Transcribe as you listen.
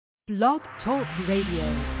Blog Talk Radio.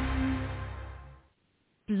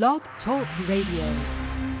 Blog Talk Radio.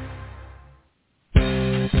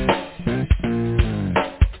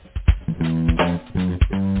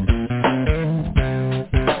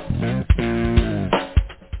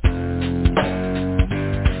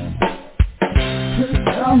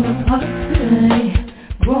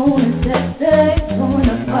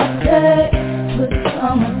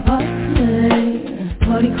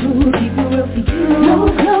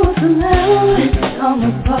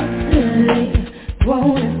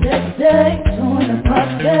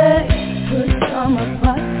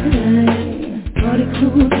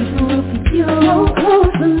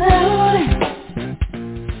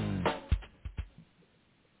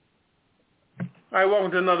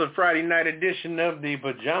 Another Friday night edition of the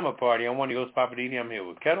Pajama Party. I'm one of your hosts, Papa Didi. I'm here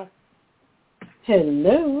with Kettle.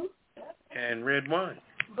 Hello. And Red Wine.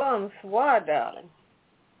 Bonsoir, darling.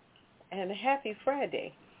 And happy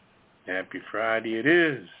Friday. Happy Friday it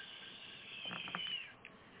is.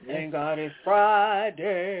 Thank God it's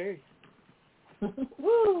Friday.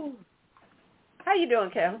 Woo. How you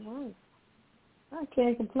doing, Kettle? I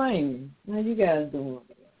can't complain. How you guys doing?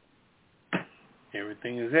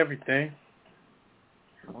 Everything is everything.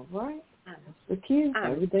 All right. That's the cue.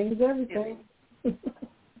 Everything is everything.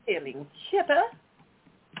 Feeling chipper.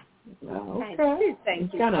 Okay.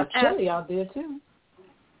 It's kind of chilly out there, too.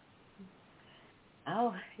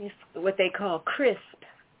 Oh, it's what they call crisp.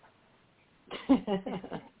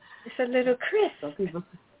 It's a little crisp.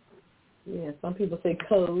 Some people say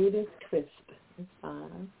cold. It's crisp. It's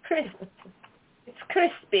fine. Crisp. It's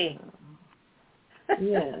crispy.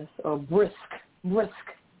 Yes, or brisk. Brisk.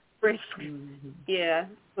 Mm-hmm. Yeah,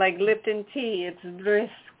 like Lipton tea, it's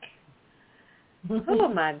brisk. Oh,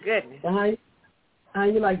 my goodness. How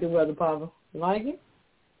you like the weather, Papa? You like it?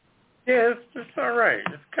 Yeah, it's all right.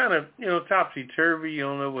 It's kind of, topsy-turvy. You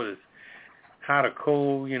don't know whether it's hot or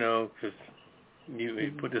cold, because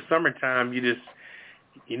with the summertime, you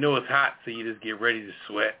know it's hot, so you just get ready to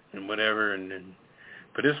sweat and whatever.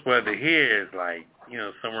 But this weather here is like,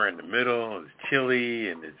 somewhere in the middle. It's chilly,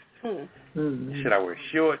 and it's should I wear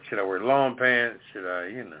shorts? Should I wear long pants? Should I,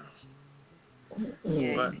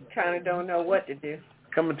 Yeah, you kind of don't know what to do.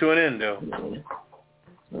 Coming to an end, though.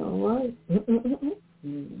 All right.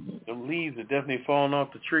 The leaves are definitely falling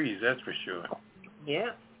off the trees, that's for sure.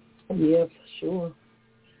 Yeah. Yeah, for sure.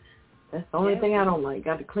 That's the only thing I don't like.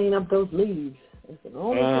 Got to clean up those leaves. That's the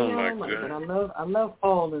only thing I don't like. But I love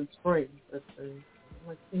fall and spring. But I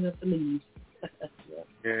like to clean up the leaves.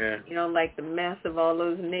 Yeah. You don't like the mess of all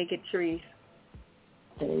those naked trees.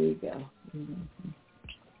 There you go. Mm-hmm.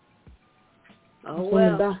 Oh, well.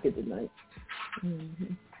 In the basket tonight.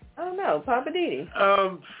 Mm-hmm. Oh, no, Papa Didi.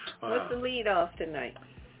 What's the lead off tonight?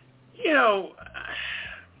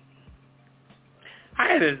 I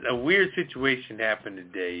had a weird situation happen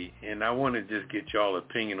today, and I want to just get y'all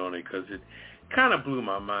opinion on it because it kind of blew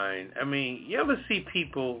my mind. I mean, you ever see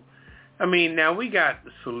people... now we got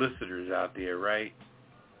solicitors out there, right?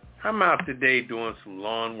 I'm out today doing some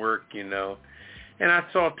lawn work, and I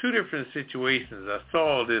saw two different situations. I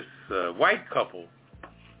saw this white couple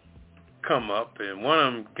come up, and one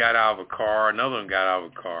of them got out of a car, another one got out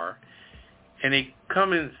of a car, and they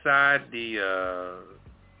come inside the,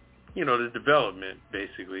 the development,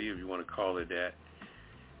 basically, if you want to call it that.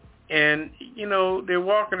 And, they're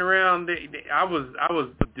walking around. I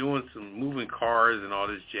was doing some moving cars and all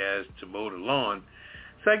this jazz to mow the lawn.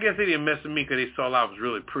 So I guess they didn't mess with me because they saw I was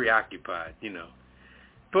really preoccupied,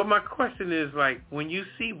 But my question is, like, when you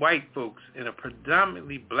see white folks in a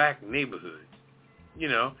predominantly black neighborhood,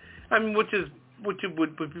 which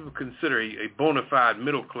would people consider a bona fide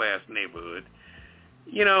middle-class neighborhood,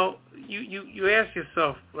 you ask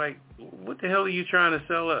yourself, like, what the hell are you trying to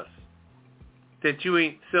sell us? That you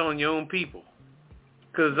ain't selling your own people.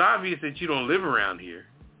 Because it's obvious that you don't live around here.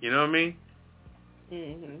 You know what I mean?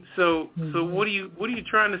 Mm-hmm. So what are you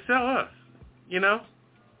trying to sell us?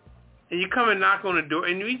 And you come and knock on the door,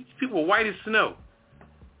 and these people are white as snow.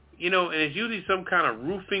 And it's usually some kind of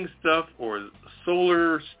roofing stuff or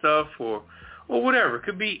solar stuff or whatever. It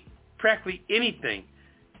could be practically anything.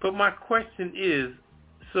 But my question is,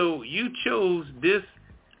 so you chose this,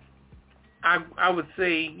 I would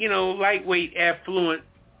say, lightweight, affluent,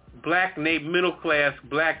 middle-class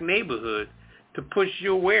black neighborhood to push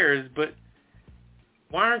your wares, but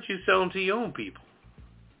why aren't you selling to your own people?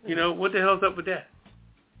 What the hell's up with that?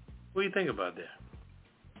 What do you think about that?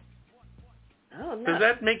 I don't know. Does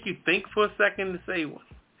that make you think for a second to say, well,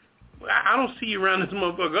 I don't see you around this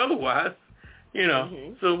motherfucker otherwise,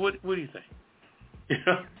 Mm-hmm. So what do you think?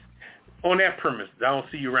 On that premise, I don't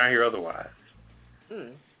see you around here otherwise.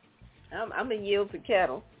 I'm going to yield to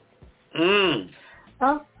Kettle. Oh,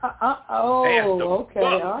 okay. All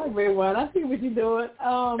right, everyone. I see what you're doing. So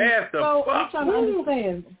I'm trying to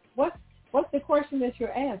understand. What's the question that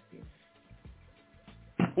you're asking?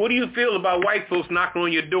 What do you feel about white folks knocking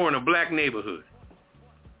on your door in a black neighborhood,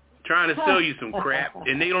 trying to sell you some crap,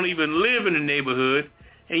 and they don't even live in the neighborhood,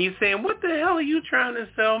 and you're saying, "What the hell are you trying to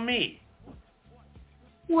sell me?"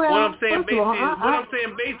 Well, what I'm saying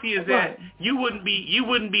basically is that you wouldn't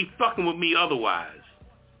be fucking with me otherwise.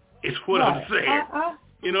 It's what I'm saying.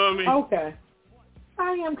 You know what I mean? Okay.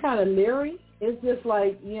 I am kind of leery. It's just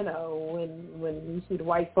like, you know, when you see the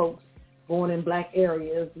white folks born in black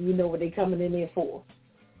areas, you know what they coming in there for.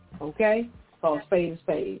 Okay? Called spade and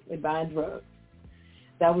spade. They're buying drugs.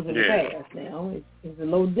 That was in the past. Now it's a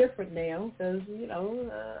little different now because, you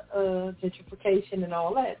know, gentrification and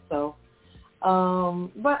all that. So,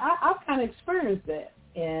 but I've kind of experienced that,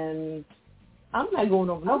 and I'm not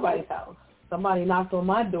going over nobody's house. Somebody knocked on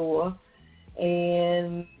my door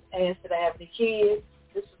and asked did I have any kids.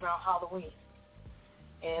 This was around Halloween.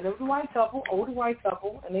 And it was a white couple, older white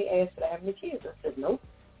couple, and they asked did I have any kids. I said nope.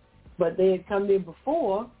 But they had come there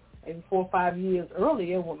before, maybe 4 or 5 years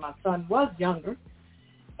earlier when my son was younger,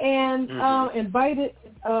 and was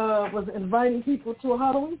inviting people to a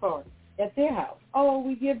Halloween party at their house. Oh,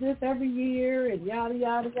 we give this every year and yada,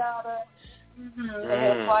 yada, yada. They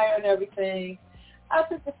had a flyer and everything. I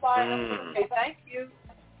took the flyer and I said, okay, thank you.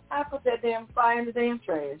 I put that damn flyer in the damn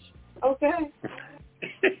trash. Okay.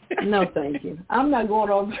 No, thank you. I'm not going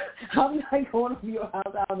over your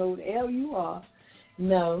house. I don't know who the hell you are.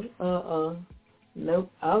 No,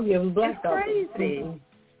 nope. I'll give them black stuff. It's crazy.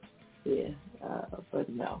 Yeah, but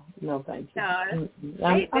no, thank you. No,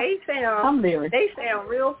 they sound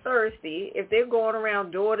real thirsty if they're going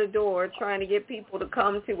around door to door trying to get people to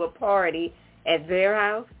come to a party at their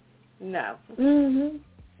house. No.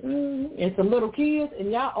 And some little kids,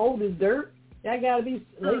 and y'all old as dirt. Y'all gotta be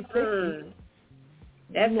late 60s.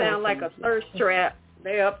 That sounds like a thirst trap.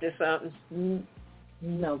 They're up to something.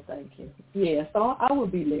 No, thank you. Yeah, so I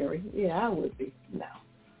would be leery. Yeah, I would be. No.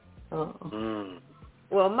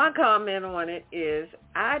 Well, my comment on it is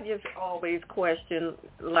I just always question,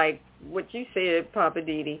 like what you said, Papa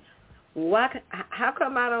Didi. How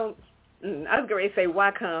come I don't? I was going to say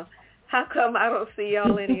why come. How come I don't see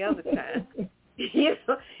y'all any other time? You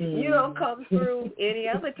don't come through any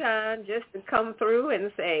other time just to come through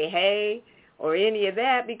and say hey or any of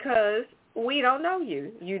that because we don't know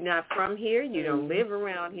you. You're not from here. You don't live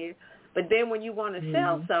around here. But then when you want to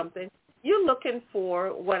sell something, you're looking for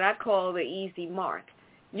what I call the easy mark.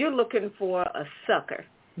 You're looking for a sucker.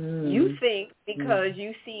 You think because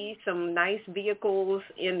you see some nice vehicles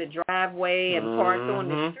in the driveway and parked on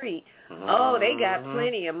the street, oh, they got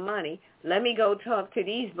plenty of money. Let me go talk to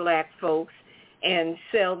these black folks and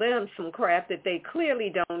sell them some crap that they clearly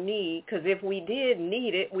don't need, because if we did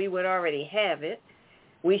need it, we would already have it.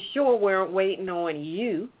 We sure weren't waiting on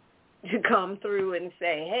you to come through and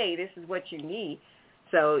say, hey, this is what you need.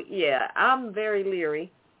 So, yeah, I'm very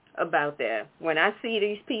leery about that. When I see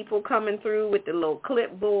these people coming through with the little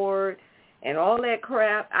clipboard and all that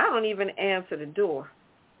crap, I don't even answer the door.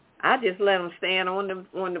 I just let them stand on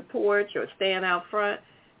the porch or stand out front,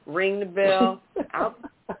 ring the bell. I'll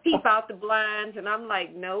peep out the blinds, and I'm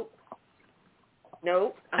like, nope,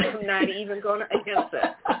 I'm not even going to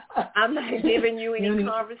answer. I'm not giving you any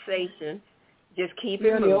conversation. Just keep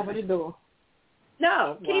it moving. Over the door.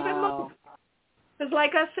 No, keep it moving. Because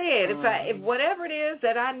like I said, if whatever it is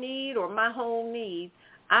that I need or my home needs,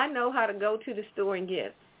 I know how to go to the store and get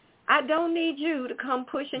it. I don't need you to come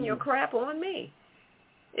pushing your crap on me,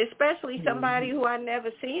 especially somebody who I never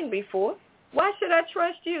seen before. Why should I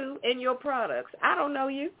trust you and your products? I don't know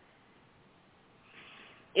you.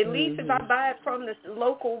 At least if I buy it from the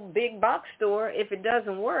local big box store, if it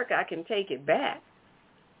doesn't work, I can take it back.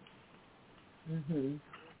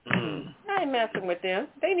 I ain't messing with them.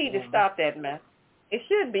 They need to stop that mess. It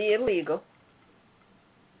should be illegal.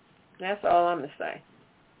 That's all I'm going to say.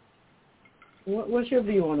 What's your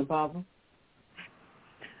view on it, Papa?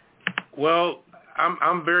 Well,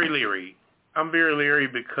 I'm very leery. I'm very leery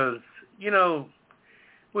because,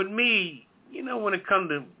 with me, when it comes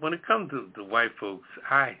to white folks,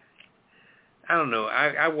 I don't know.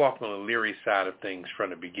 I walk on the leery side of things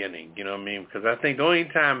from the beginning. You know what I mean? Because I think the only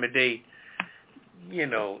time that they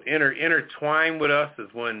intertwine with us is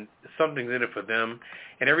when something's in it for them.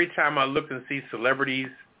 And every time I look and see celebrities,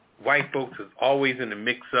 white folks is always in the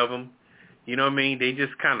mix of them. You know what I mean? They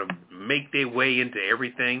just kind of make their way into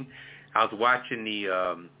everything. I was watching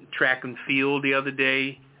the track and field the other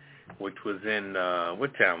day, which was in,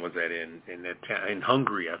 what town was that in? In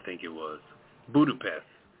Hungary, I think it was. Budapest,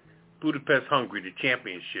 Hungary, the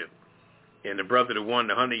championship. and the brother that won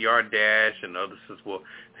the 100-yard dash, and others says, well,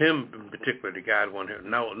 him in particular, the guy that won here,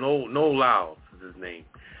 Noel Lyles is his name.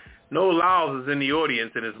 Noel Lyles is in the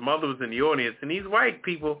audience, and his mother was in the audience, and these white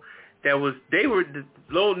people Noel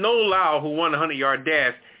Lyles, who won the 100-yard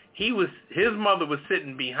dash, his mother was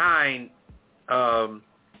sitting behind Florence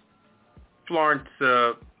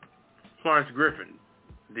Griffin,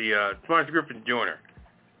 the Florence Griffin Joyner,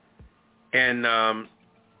 and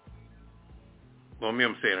well, maybe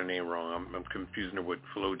I'm saying her name wrong. I'm confusing her with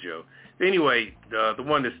Flojo. Anyway, the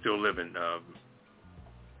one that's still living,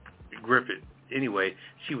 Griffith. Anyway,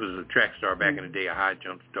 she was a track star back in the day, a high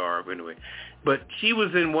jump star. Anyway, but she was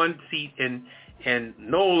in one seat, and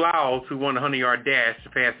Noel Lyles, who won the 100-yard dash,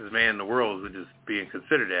 the fastest man in the world, which is being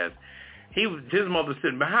considered as, his mother was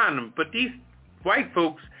sitting behind him. But these white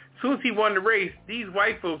folks, as soon as he won the race, these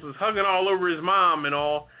white folks was hugging all over his mom and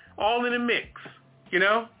all in a mix, you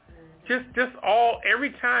know? Just all,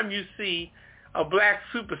 every time you see a black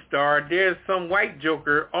superstar, there's some white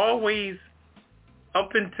joker always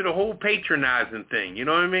up into the whole patronizing thing, you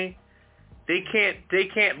know what I mean? They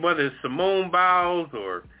can't, whether it's Simone Biles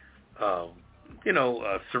or,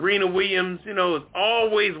 Serena Williams, it's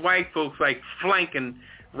always white folks like flanking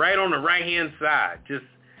right on the right-hand side, just,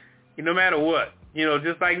 no matter what.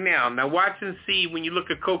 Just like now. Now watch and see when you look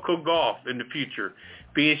at Coco Gauff in the future,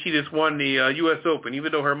 being she just won the U.S. Open,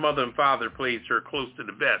 even though her mother and father plays her close to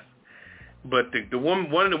the best. But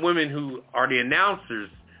one of the women who are the announcers,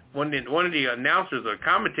 one of the announcers or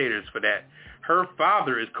commentators for that, her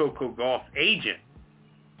father is Coco Gauff's agent.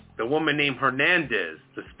 The woman named Hernandez,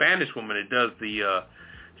 the Spanish woman that does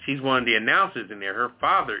she's one of the announcers in there. Her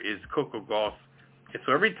father is Coco Gauff's. And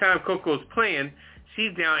so every time Coco's playing,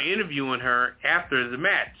 she's down interviewing her after the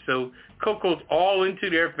match. So Coco's all into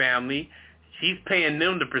their family. She's paying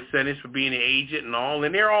them the percentage for being an agent and all,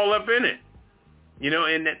 and they're all up in it.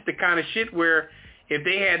 And that's the kind of shit where if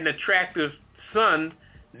they had an attractive son,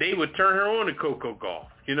 they would turn her on to Coco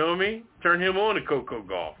Gauff. You know what I mean? Turn him on to Coco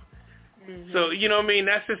Gauff. Mm-hmm. So, you know what I mean?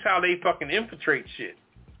 That's just how they fucking infiltrate shit.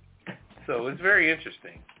 So it's very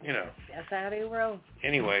interesting, That's how they roll.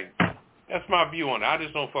 Anyway, that's my view on it. I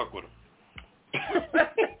just don't fuck with them.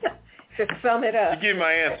 To sum it up. To give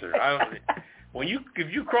my answer. If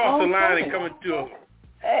you cross the line and come into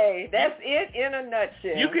hey, that's it in a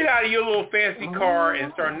nutshell. You get out of your little fancy car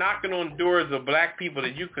and start knocking on doors of black people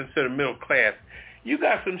that you consider middle class. You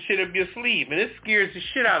got some shit up your sleeve, and it scares the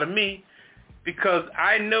shit out of me because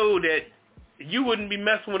I know that you wouldn't be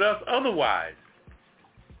messing with us otherwise.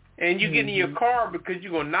 And you get in your car because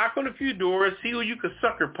you're going to knock on a few doors, see who you can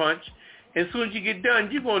sucker punch. As soon as you get done,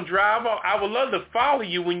 you're going to drive off. I would love to follow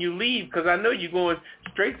you when you leave because I know you're going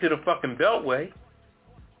straight to the fucking Beltway.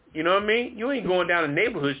 You know what I mean? You ain't going down a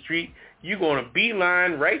neighborhood street. You're going to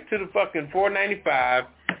beeline right to the fucking 495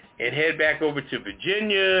 and head back over to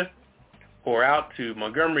Virginia or out to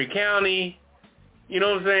Montgomery County. You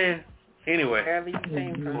know what I'm saying? Anyway. Wherever you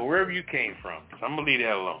came from. Well, wherever you came from. So I'm going to leave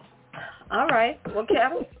that alone. All right. Well,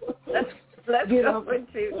 Kevin, let's go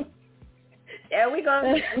into... Yeah, we're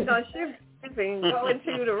gonna shift and go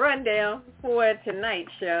into the rundown for tonight's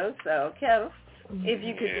show. So, Kevin, if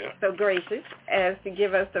you could be so gracious as to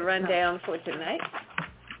give us the rundown for tonight.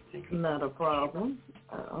 Not a problem,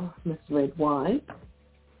 Ms. Red Wine.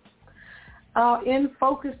 In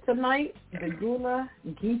focus tonight, the Gula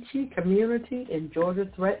Geechee community in Georgia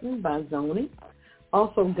threatened by zoning.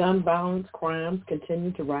 Also, gun violence crimes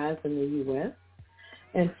continue to rise in the U.S.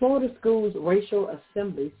 And Florida schools' racial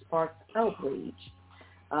assembly sparked outrage.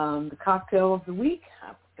 The cocktail of the week,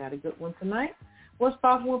 I've got a good one tonight, was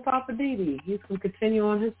Poppin' with Papa Didi. He's going to continue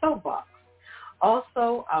on his soapbox.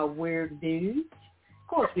 Also, our weird news. Of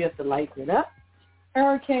course, we have to lighten it up.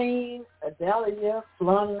 Hurricane Idalia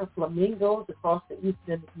flung flamingos across the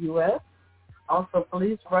eastern U.S. Also,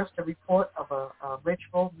 police rushed a report of a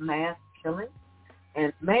ritual mass killing.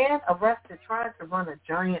 And man arrested trying to run a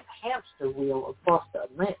giant hamster wheel across the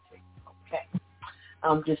Atlantic. Okay.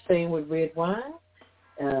 I'm just saying with red wine,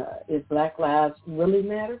 if Black Lives really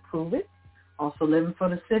matter, prove it. Also living for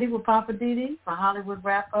the city with Papa Didi for Hollywood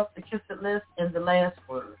wrap up the Kiss It list and the last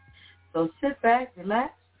word. So sit back,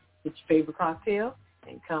 relax, get your favorite cocktail,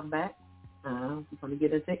 and come back. We're going to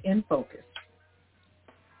get into In Focus.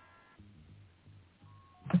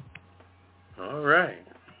 All right.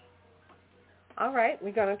 All right,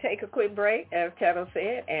 we're going to take a quick break, as Kettle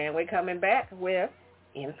said, and we're coming back with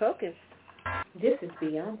In Focus. This is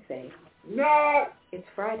Beyonce. No! It's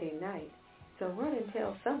Friday night, so run and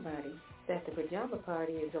tell somebody that the Pajama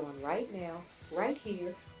Party is on right now, right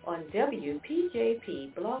here on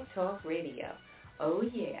WPJP Blog Talk Radio. Oh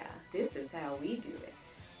yeah, this is how we do it.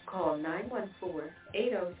 Call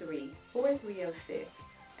 914-803-4306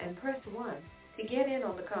 and press 1 to get in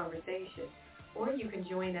on the conversation. Or you can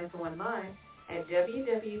join us online at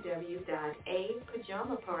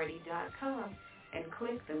www.apajamaparty.com and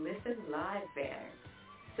click the Listen Live banner.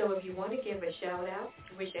 So if you want to give a shout-out,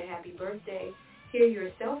 wish a happy birthday, hear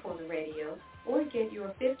yourself on the radio, or get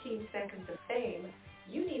your 15 seconds of fame,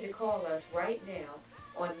 you need to call us right now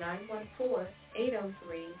on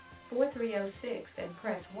 914-803-4306 and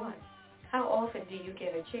press 1. How often do you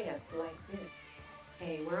get a chance like this?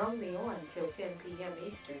 Hey, we're only on till 10 p.m.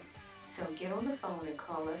 Eastern, so get on the phone and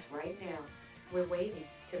call us right now. We're waiting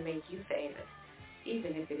to make you famous,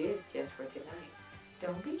 even if it is just for tonight.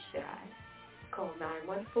 Don't be shy. Call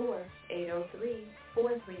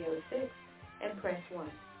 914-803-4306 and press 1.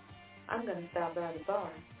 I'm going to stop by the bar,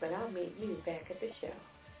 but I'll meet you back at the show.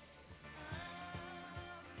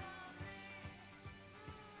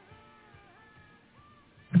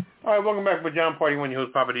 All right, welcome back to Pajama Party. When your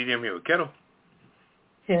host, Papa D. I'm here with Kettle.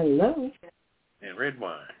 Hello. And Red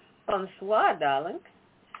Wine. Bonsoir, darling.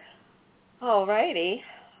 All righty.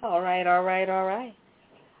 All right.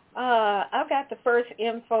 I've got the first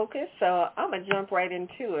in focus, so I'm going to jump right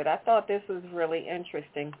into it. I thought this was really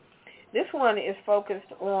interesting. This one is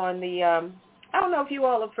focused on the, I don't know if you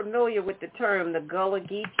all are familiar with the term, the Gullah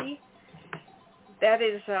Geechee. That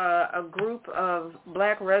is a group of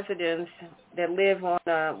black residents that live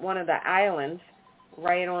on one of the islands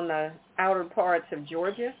right on the outer parts of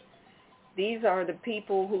Georgia. These are the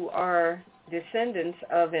people who are descendants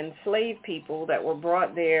of enslaved people that were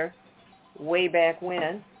brought there way back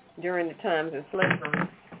when, during the times of slavery.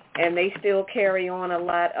 And they still carry on a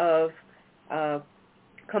lot of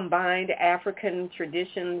combined African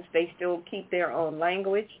traditions. They still keep their own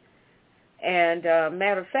language. And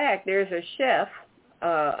matter of fact, there's a chef,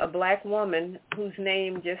 a black woman whose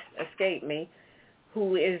name just escaped me,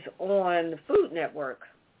 who is on the Food Network,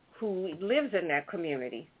 who lives in that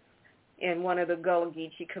community, in one of the Gullah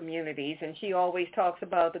Geechee communities. And she always talks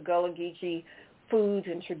about the Gullah Geechee foods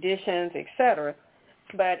and traditions, etc.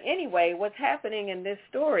 But anyway, what's happening in this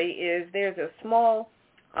story is there's a small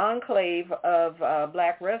enclave of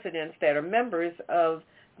black residents that are members of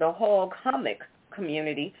the Hog Hammock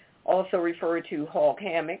community, also referred to Hog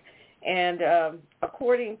Hammock. And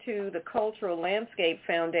according to the Cultural Landscape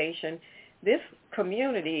Foundation, this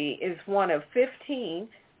community is one of 15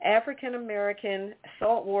 African-American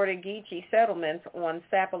saltwater Geechee settlements on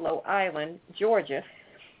Sapelo Island, Georgia.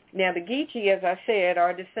 Now, the Geechee, as I said,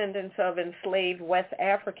 are descendants of enslaved West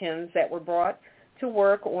Africans that were brought to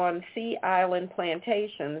work on Sea Island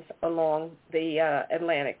plantations along the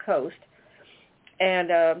Atlantic coast. And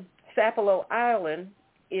Sapelo Island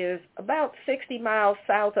is about 60 miles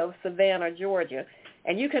south of Savannah, Georgia,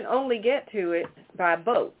 and you can only get to it by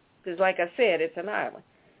boat because, like I said, it's an island.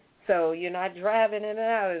 So you're not driving in and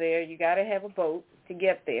out of there. You got to have a boat to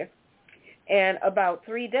get there. And about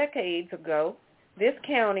 3 decades ago, this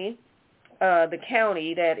county, the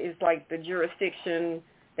county that is like the jurisdiction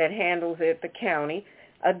that handles it, the county,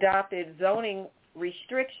 adopted zoning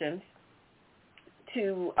restrictions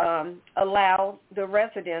to allow the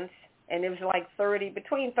residents, and it was like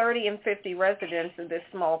between 30 and 50 residents of this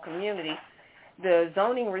small community. The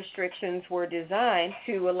zoning restrictions were designed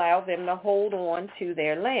to allow them to hold on to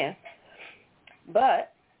their land.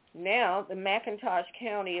 But now the McIntosh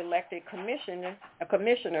County elected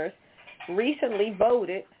commissioners recently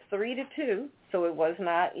voted 3-2, so it was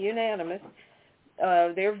not unanimous.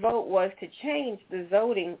 Their vote was to change the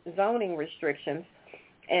zoning restrictions,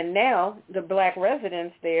 and now the black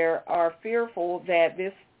residents there are fearful that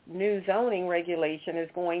this new zoning regulation is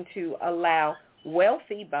going to allow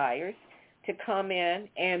wealthy buyers to come in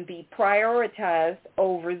and be prioritized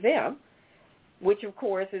over them, which of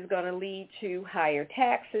course is going to lead to higher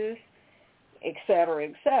taxes, et cetera,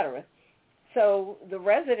 et cetera. So the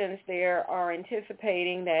residents there are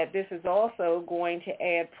anticipating that this is also going to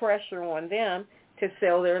add pressure on them to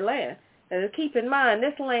sell their land. And keep in mind,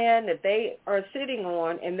 this land that they are sitting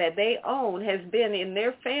on and that they own has been in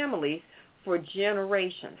their families for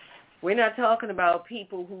generations. We're not talking about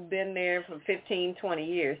people who've been there for 15, 20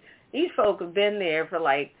 years. These folk have been there for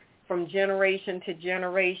from generation to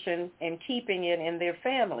generation and keeping it in their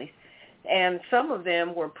families. And some of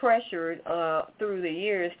them were pressured through the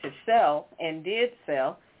years to sell and did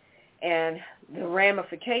sell. And the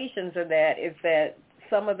ramifications of that is that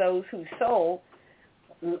some of those who sold,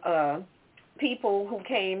 people who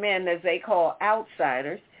came in, as they call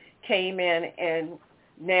outsiders, came in, and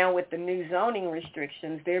now with the new zoning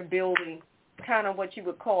restrictions, they're building kind of what you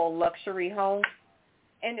would call luxury homes.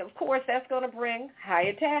 And, of course, that's going to bring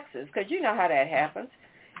higher taxes because you know how that happens.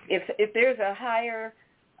 If there's a higher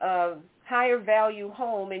higher value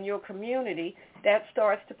home in your community, that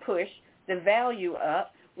starts to push the value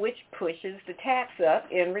up, which pushes the tax up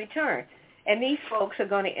in return. And these folks are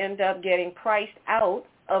going to end up getting priced out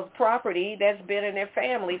of property that's been in their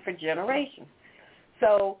family for generations.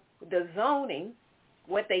 So the zoning,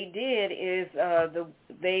 what they did is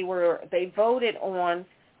they voted on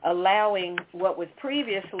allowing what was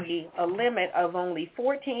previously a limit of only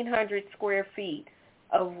 1,400 square feet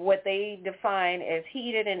of what they define as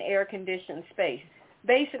heated and air-conditioned space.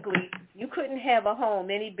 Basically, you couldn't have a home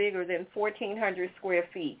any bigger than 1,400 square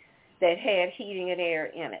feet that had heating and air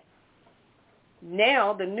in it.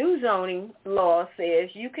 Now, the new zoning law says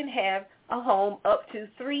you can have a home up to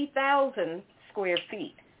 3,000 square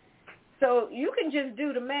feet. So you can just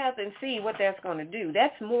do the math and see what that's going to do.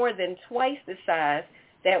 That's more than twice the size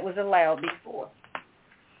that was allowed before.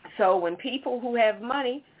 So when people who have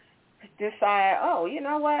money decide, oh, you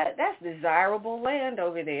know what, that's desirable land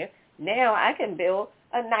over there, now I can build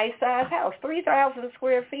a nice size house. 3,000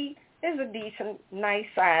 square feet is a decent, nice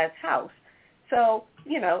size house. So,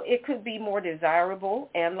 it could be more desirable,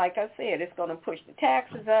 and like I said, it's going to push the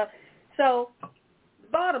taxes up. So the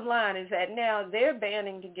bottom line is that now they're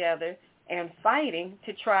banding together and fighting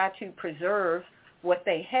to try to preserve what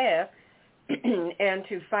they have and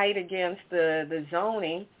to fight against the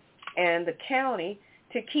zoning and the county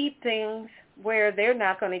to keep things where they're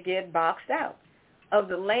not going to get boxed out of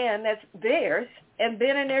the land that's theirs and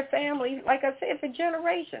been in their family, like I said, for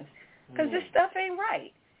generations, because this stuff ain't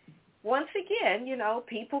right. Once again,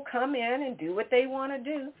 people come in and do what they want to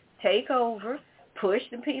do, take over, push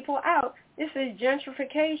the people out. This is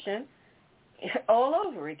gentrification all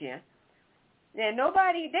over again. And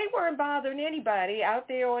they weren't bothering anybody out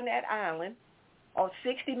there on that island or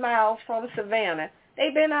 60 miles from Savannah.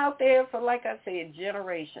 They've been out there for, like I said,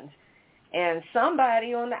 generations. And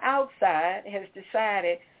somebody on the outside has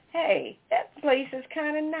decided, hey, that place is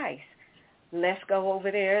kind of nice. Let's go over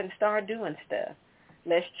there and start doing stuff.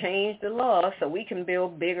 Let's change the law so we can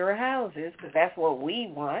build bigger houses because that's what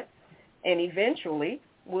we want. And eventually,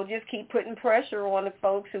 we'll just keep putting pressure on the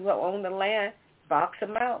folks who own the land, box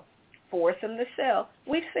them out, force them to sell.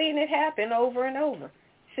 We've seen it happen over and over,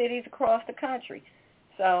 cities across the country.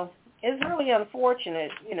 So it's really unfortunate,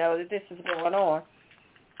 that this is going on.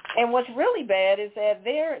 And what's really bad is that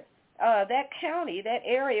that county, that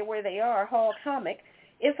area where they are, Hall Comic,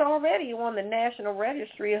 is already on the National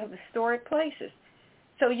Registry of Historic Places.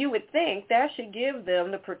 So you would think that should give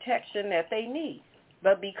them the protection that they need.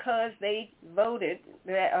 But because they voted,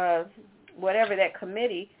 whatever that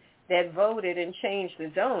committee that voted and changed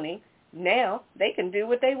the zoning, now they can do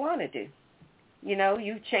what they want to do.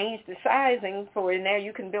 You've changed the sizing for it. Now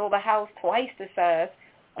you can build a house twice the size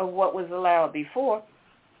of what was allowed before.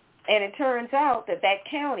 And it turns out that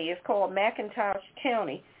county is called McIntosh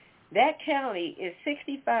County. That county is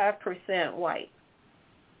 65% white.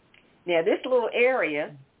 Now, this little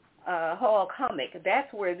area, Hall Comic,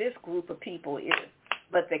 that's where this group of people is.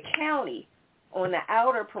 But the county on the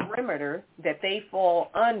outer perimeter that they fall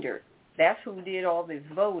under, that's who did all this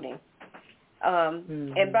voting.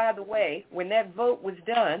 And by the way, when that vote was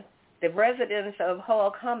done, the residents of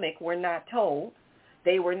Hall Comic were not told.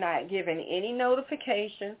 They were not given any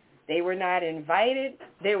notification. They were not invited.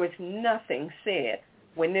 There was nothing said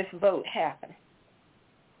when this vote happened.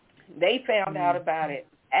 They found out about it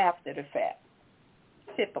after the fact.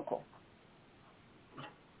 Typical.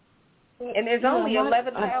 And there's only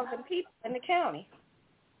 11,000 people in the county.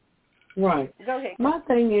 Right. Go ahead. My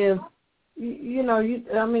thing is,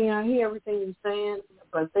 I hear everything you're saying,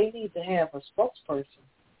 but they need to have a spokesperson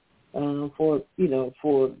for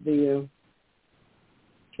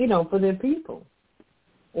their people.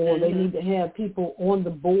 Or they need to have people on the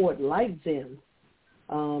board like them.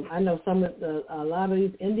 I know a lot of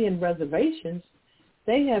these Indian reservations,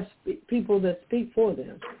 they have people that speak for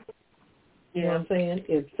them. You know what I'm saying?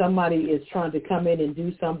 If somebody is trying to come in and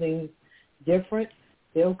do something different,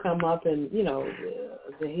 they'll come up and,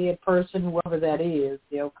 the head person, whoever that is,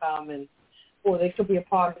 they'll come or they could be a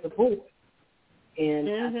part of the board. And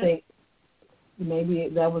I think maybe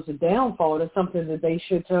that was a downfall. That's something that they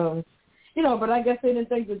should, but I guess they didn't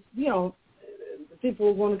think that,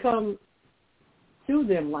 people were going to come to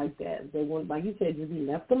them like that. They want, like you said, you'd be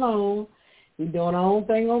left alone. We're doing our own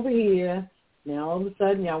thing over here. Now all of a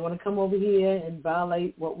sudden y'all want to come over here and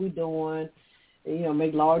violate what we're doing,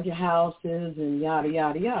 make larger houses and yada,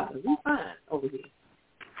 yada, yada. We're fine over here.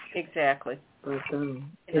 Exactly. But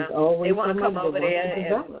it's always they want to come over there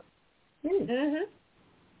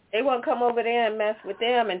They want to come over there and mess with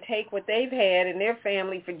them and take what they've had in their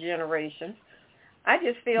family for generations. I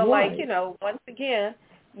just feel like, once again,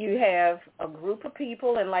 you have a group of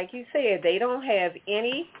people, and like you said, they don't have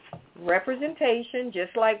any representation,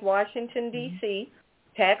 just like Washington, D.C.,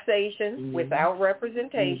 taxation without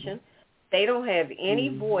representation. They don't have any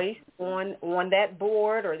voice on that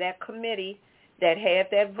board or that committee that had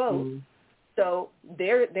that vote. So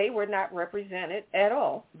they were not represented at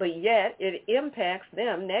all, but yet it impacts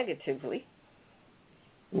them negatively.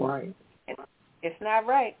 Right. It's not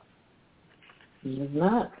right. It's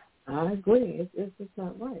not. I agree. It's just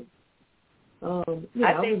not right. I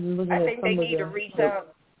think they need to reach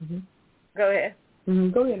out. Go ahead.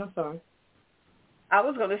 Go ahead. I'm sorry. I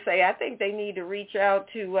was going to say, I think they need to reach out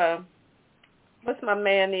to, what's my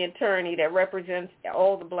man, the attorney that represents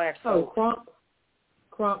all the black folks?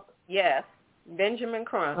 Crump. Yes, Benjamin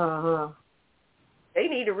Crump. They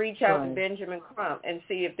need to reach out to Benjamin Crump and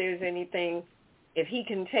see if there's anything, if he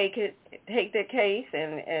can take the case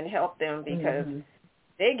and help them, because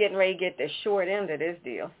they're getting ready to get the short end of this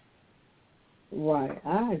deal. Right,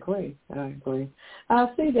 I agree. I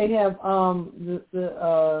see they have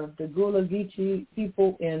the Gullah Geechee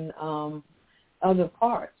people in other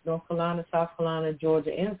parts, North Carolina, South Carolina,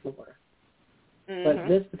 Georgia, and Florida. But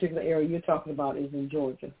this particular area you're talking about is in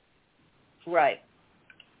Georgia. Right.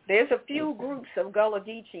 There's a few groups of Gullah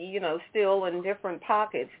Geechee, still in different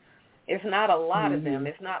pockets. It's not a lot of them.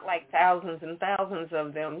 It's not like thousands and thousands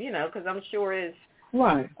of them, because I'm sure it's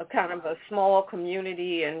a kind of a small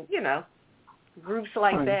community, and, groups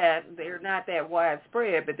like that, they're not that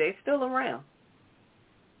widespread, but they're still around.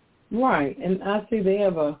 Right, and I see they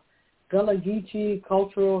have a Gullah Geechee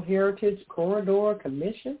Cultural Heritage Corridor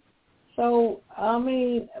Commission. So, I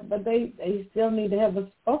mean, but they still need to have a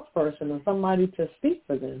spokesperson or somebody to speak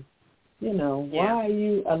for them. Why are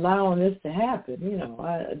you allowing this to happen?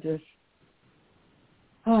 I just,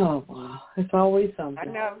 oh, wow, it's always something. I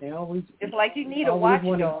know. They always, it's like you need a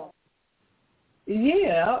watchdog.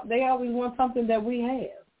 Yeah, they always want something that we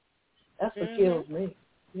have. That's what kills me.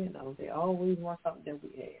 They always want something that we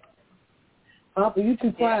have. Papa, you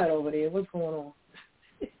too quiet over there. What's going on?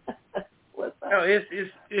 What's up? No,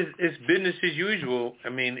 it's business as usual. I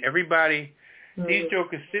mean, everybody, these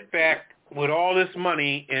jokers sit back with all this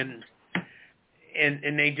money and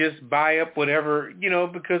they just buy up whatever,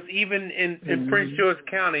 because even in Prince George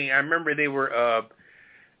County, I remember they were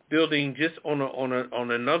building just on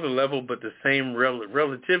another level, but the same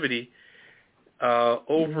relativity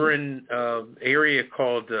over in area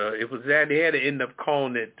called they had to end up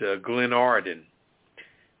calling it Glen Arden,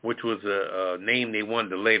 which was a name they wanted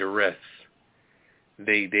to later rest.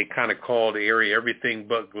 They kind of called the area everything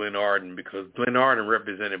but Glen Arden, because Glen Arden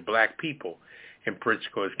represented black people in Prince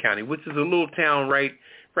George County, which is a little town right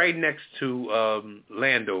next to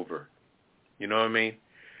Landover. You know what I mean?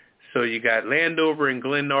 So you got Landover and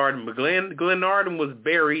Glen Arden, but Glen Arden was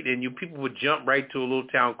buried, and people would jump right to a little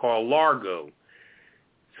town called Largo.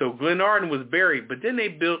 So Glen Arden was buried, but then they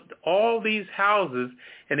built all these houses,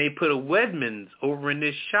 and they put a Wedmans over in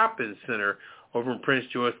this shopping center over in Prince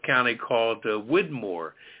George County called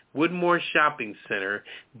Woodmore Shopping Center,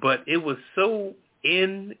 but it was so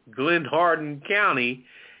in Glen Arden County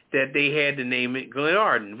that they had to name it Glen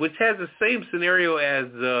Arden, which has the same scenario as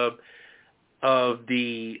of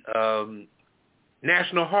the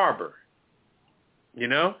National Harbor.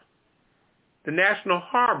 The National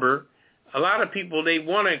Harbor, a lot of people, they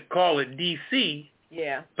want to call it D.C.,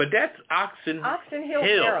 but that's Oxon Hill,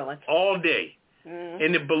 Maryland, all day.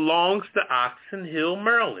 And it belongs to Oxon Hill,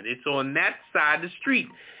 Maryland. It's on that side of the street.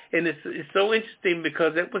 And it's so interesting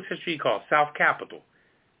because what's the street called? South Capitol.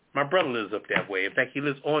 My brother lives up that way. In fact, he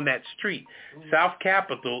lives on that street. South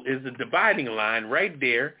Capitol is the dividing line right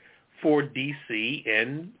there for D.C.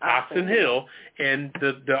 and Oxon Hill. And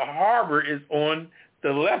the harbor is on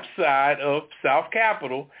the left side of South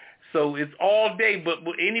Capitol. So it's all day. But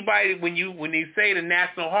anybody, when they say the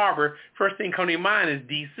National Harbor, first thing comes to your mind is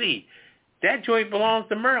D.C. That joint belongs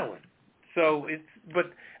to Maryland. So but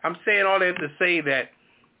I'm saying all that to say that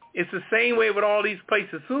it's the same way with all these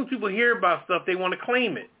places. As soon as people hear about stuff, they want to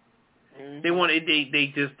claim it.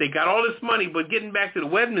 They got all this money. But getting back to the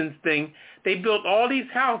Wedmans thing, they built all these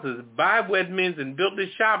houses by Wedmans and built this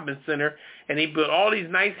shopping center, and they built all these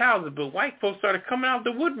nice houses. But white folks started coming out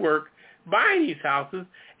the woodwork buying these houses,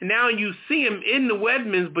 and now you see them in the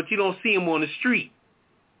Wedmans, but you don't see them on the street.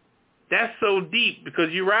 That's so deep,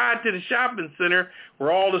 because you ride to the shopping center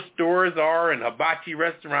where all the stores are and hibachi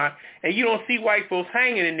restaurant, and you don't see white folks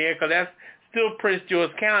hanging in there, because that's still Prince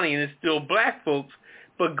George County and it's still black folks.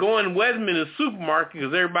 But going Wedmans to the supermarket,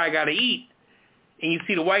 because everybody got to eat, and you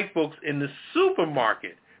see the white folks in the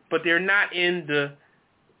supermarket, but they're not in the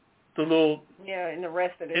little in the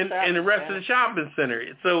rest of the in the rest of the shopping center.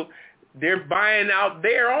 So they're buying out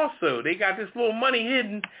there also. They got this little money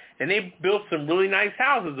hidden, and they built some really nice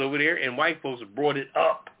houses over there, and white folks brought it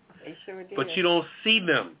up. They sure did. But you don't see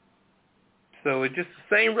them. So it's just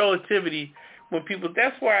the same relativity when people,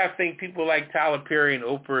 that's why I think people like Tyler Perry and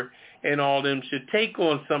Oprah and all them should take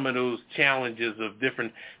on some of those challenges of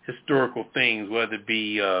different historical things, whether it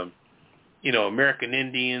be, American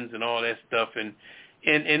Indians and all that stuff, and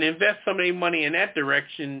invest some of their money in that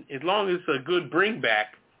direction, as long as it's a good bring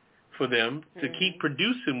back for them to keep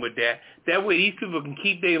producing with that. That way these people can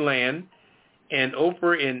keep their land, and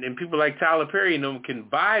Oprah and people like Tyler Perry and them can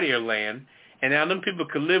buy their land, and now them people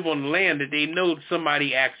can live on the land that they know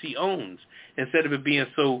somebody actually owns, instead of it being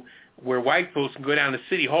so where white folks can go down to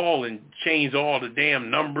City Hall and change all the damn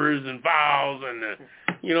numbers and files and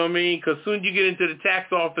you know what I mean? Because as soon as you get into the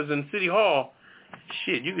tax office and City Hall,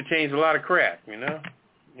 shit, you could change a lot of crap,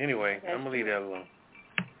 Anyway, I'm going to leave that alone.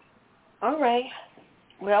 All right.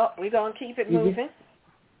 Well, we're going to keep it moving.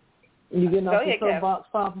 You getting off the soapbox,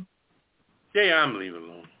 Papa? Yeah, I'm leaving it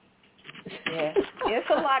alone. Yeah, it's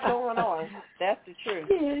a lot going on. That's the truth.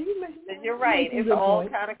 Yeah, you're right. It's all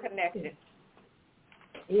kind of connected.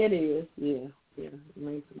 It is. Yeah. You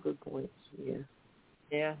made some good points. Yeah.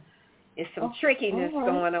 Yeah. It's some trickiness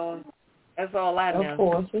going on. That's all I know. Of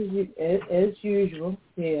course, as usual.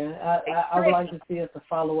 Yeah, I would like to see us to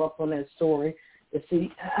follow up on that story to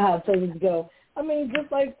see how things go. I mean,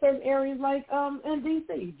 just like certain areas like in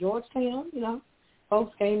D.C., Georgetown,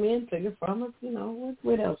 folks came in, took it from us,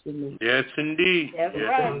 what else we need? Yes, indeed. That's yes,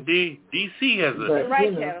 right. indeed. D.C. has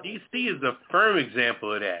D.C. is a firm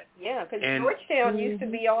example of that. Yeah, because Georgetown used to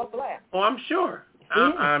be all black. Oh, I'm sure.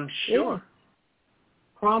 I'm sure. Yeah.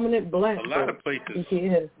 Prominent black. A lot of places.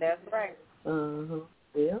 Yes. That's right.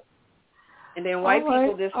 Yeah. And then white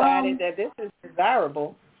people decided that this is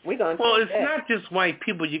desirable. We're going to it's not just white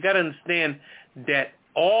people. You got to understand that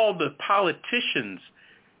all the politicians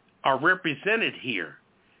are represented here.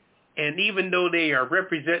 And even though they are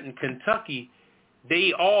representing Kentucky,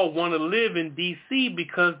 they all want to live in D.C.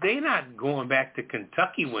 because they're not going back to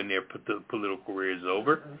Kentucky when their political career is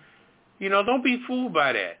over. Mm-hmm. Don't be fooled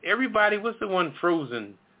by that. Everybody, what's the one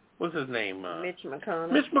frozen? What's his name? Mitch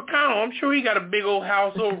McConnell. Mitch McConnell. I'm sure he got a big old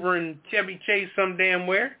house over in Chevy Chase some damn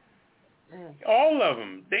where. All of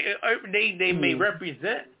them. They may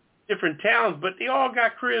represent different towns, but they all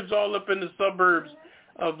got cribs all up in the suburbs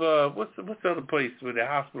of what's the other place where the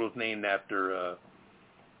hospital's named after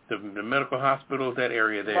the medical hospital, that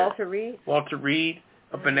area there. Walter Reed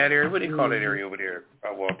up in that area. What do they call that area over there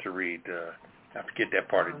by Walter Reed? I forget that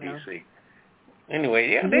part of D.C.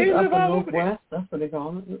 Anyway, yeah, they live all over there. That's what they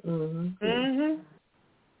call it. Mm-hmm.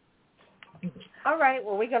 All right,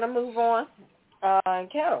 well, we're going to move on.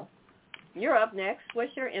 Carol, you're up next.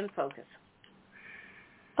 What's your in focus?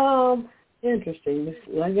 Interesting.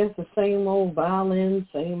 I guess the same old violin,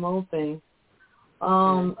 same old thing.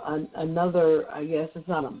 Another, I guess it's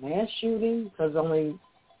not a mass shooting because only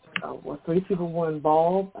 3 people were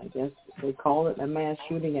involved. I guess they call it a mass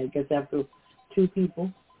shooting. I guess after 2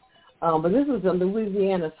 people. But this was a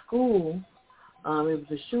Louisiana school. It was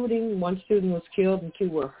a shooting. 1 student was killed and 2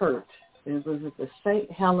 were hurt. It was at the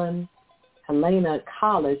St. Helena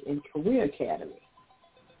College and Career Academy.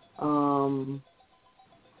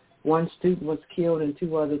 1 student was killed and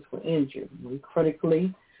 2 others were injured.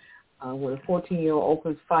 Critically, when a 14-year-old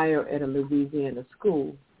opened fire at a Louisiana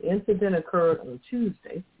school. The incident occurred on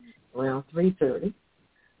Tuesday around 3:30.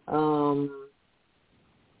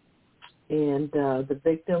 And the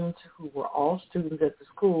victims, who were all students at the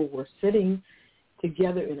school, were sitting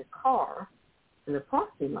together in a car in the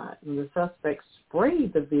parking lot, and the suspect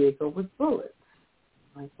sprayed the vehicle with bullets.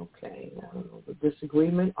 Like, okay, I don't know, the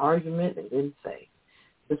disagreement, argument, it didn't say.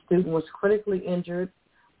 The student was critically injured,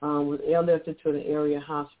 was airlifted to an area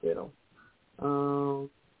hospital. The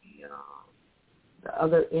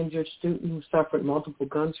other injured student, who suffered multiple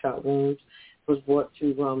gunshot wounds, was brought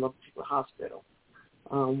to a hospital.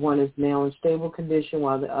 1 is now in stable condition,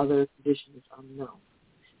 while the other condition is unknown.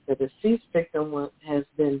 The deceased victim has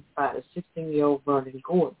been by a 16-year-old Vernon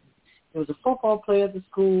Gordon. He was a football player at the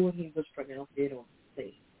school, and he was pronounced dead on the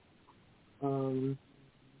scene.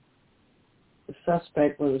 The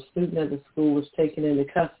suspect was a student at the school, was taken into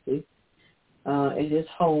custody at his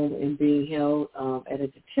home and being held at a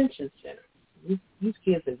detention center. These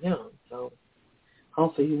kids are young, so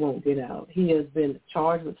hopefully he won't get out. He has been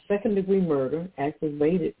charged with second-degree murder,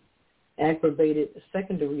 aggravated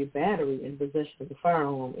second-degree battery, and possession of a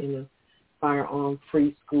firearm in a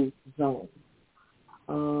firearm-free school zone.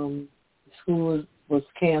 The school was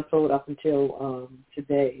canceled up until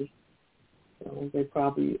today. So they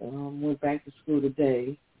probably went back to school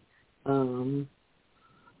today.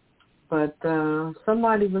 But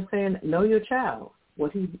somebody was saying, know your child,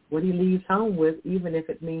 what he leaves home with, even if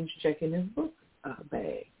it means checking his book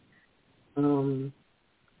bag.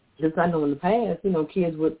 Just I know in the past,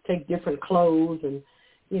 kids would take different clothes, and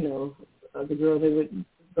the girls, they would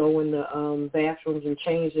go in the bathrooms and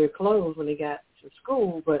change their clothes when they got to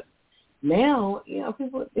school. But now,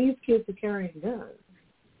 these kids are carrying guns.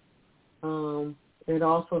 They're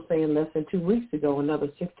also saying less than 2 weeks ago, another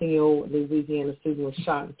 16-year-old Louisiana student was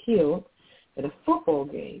shot and killed at a football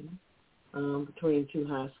game between two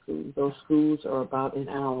high schools. Those schools are about an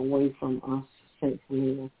hour away from us, St.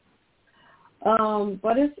 Camille.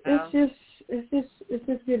 But it's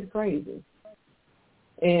just getting crazy.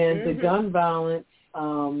 And the gun violence,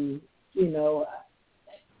 I'm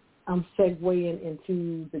segueing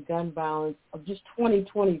into the gun violence of just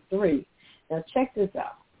 2023. Now check this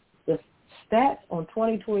out. The stats on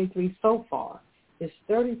 2023 so far is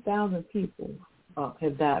 30,000 people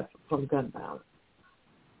have died from gun violence.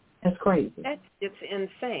 That's crazy. It's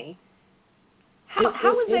insane. How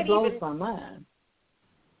is that even? It blows my mind.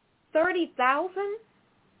 30,000?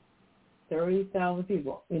 30,000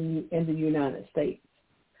 people in the United States.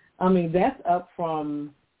 I mean, that's up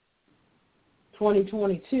from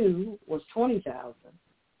 2022 was 20,000.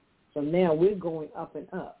 So now we're going up and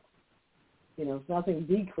up. It's nothing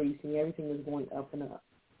decreasing. Everything is going up and up.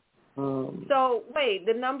 So, wait,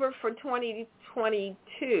 the number for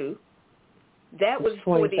 2022, that was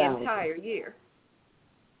 20, for the entire year.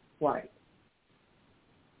 Right.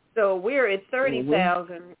 So we're at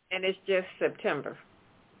 30,000, and it's just September.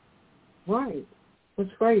 Right.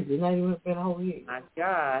 It's crazy. Not even been a whole year. My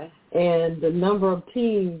God. And the number of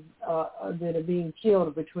teens that are being killed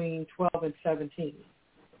are between 12 and 17,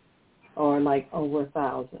 or like over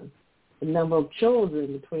 1,000. The number of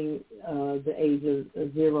children between the ages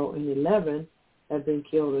of 0 and 11 have been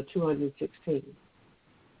killed are 216.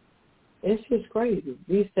 It's just crazy.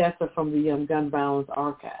 These stats are from the Gun Violence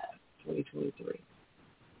Archive, 2023.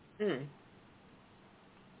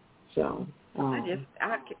 So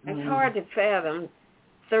it's hard to fathom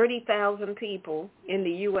 30,000 people in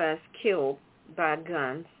the U.S. killed by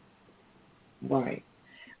guns. Right.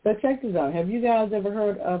 But check this out. Have you guys ever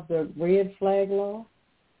heard of the red flag law?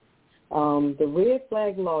 The red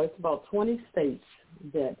flag law, it's about 20 states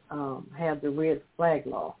that have the red flag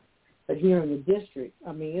law. But here in the district,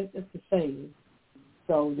 it's the same.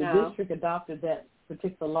 So the district adopted that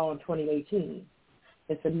particular law in 2018.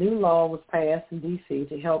 It's a new law was passed in D.C.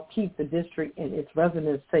 to help keep the district and its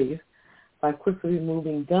residents safe by quickly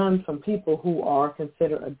removing guns from people who are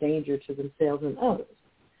considered a danger to themselves and others.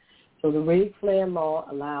 So the red flag law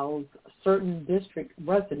allows certain district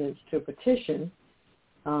residents to petition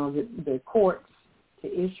the courts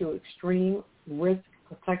to issue extreme risk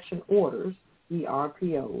protection orders,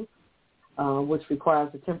 ERPOs, which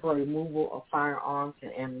requires the temporary removal of firearms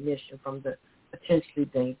and ammunition from the potentially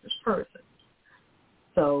dangerous person.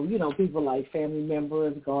 So, people like family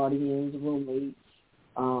members, guardians, roommates,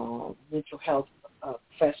 mental health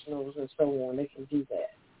professionals, and so on, they can do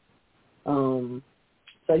that.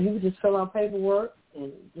 So you would just fill out paperwork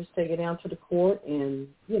and just take it down to the court, and,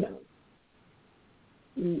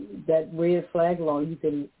 that red flag law, you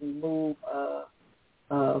can remove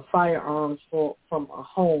firearms from a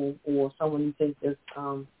home or someone you think is,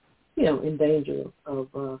 in danger of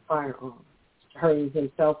firearms, hurting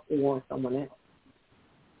himself or someone else.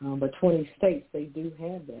 But 20 states, they do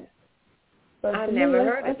have that. But I never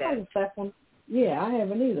heard of that. Like a slap on, yeah, I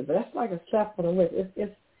haven't either. But that's like a slap on the wrist.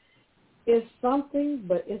 It's something,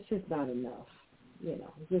 but it's just not enough. It's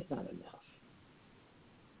just not enough.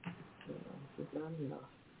 It's just not enough.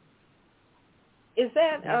 Is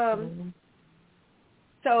that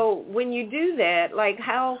so? When you do that, like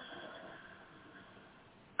how?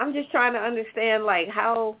 I'm just trying to understand, like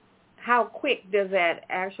how quick does that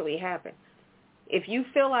actually happen? If you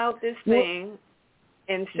fill out this thing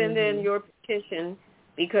and send in your petition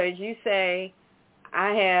because you say, I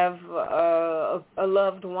have a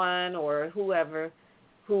loved one or whoever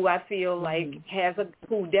who I feel like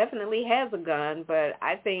who definitely has a gun, but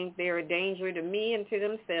I think they're a danger to me and to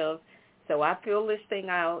themselves, so I fill this thing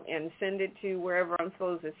out and send it to wherever I'm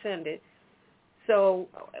supposed to send it. So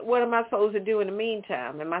what am I supposed to do in the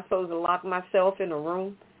meantime? Am I supposed to lock myself in a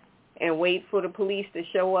room and wait for the police to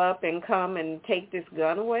show up and come and take this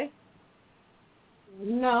gun away?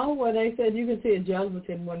 No, well, they said you can see a judge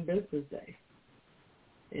within one business day.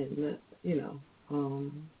 And,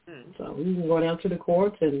 so you can go down to the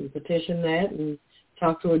courts and petition that and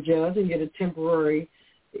talk to a judge and get a temporary,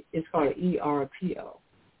 it's called an ERPO,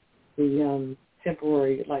 the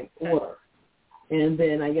temporary, order. And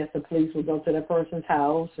then I guess the police will go to that person's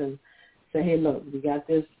house and say, hey, look, we got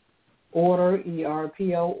this order,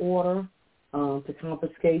 ERPO order, to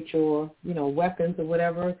confiscate your, weapons or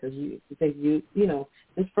whatever, because you think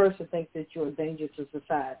this person thinks that you're a danger to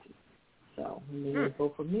society. So, and then you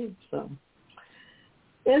go from there. So,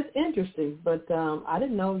 it's interesting, but I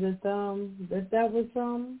didn't know that that was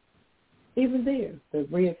even there, the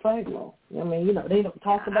red flag law. I mean, they don't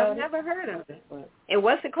talk about it. I've never heard of it. And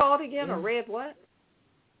what's it called again? Yeah. A red what?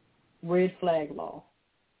 Red flag law.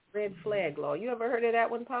 Red flag law. You ever heard of that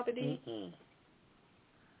one, Papa D? Mm-hmm.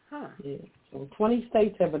 Huh. Yeah. So 20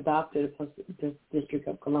 states have adopted the District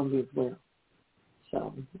of Columbia as well.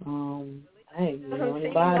 So, hey, It doesn't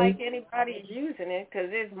seem like anybody's using it because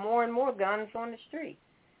there's more and more guns on the street.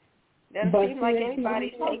 Doesn't seem like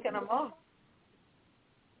anybody's taking them off.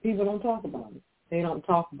 People don't talk about it. They don't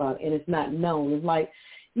talk about it, and it's not known. It's like,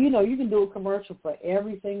 you can do a commercial for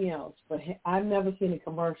everything else, but I've never seen a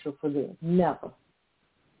commercial for this. Never.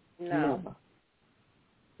 No.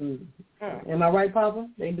 Never. Am I right, Papa?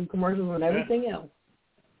 They do commercials on everything else.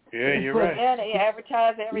 Yeah, you're right. Yeah, they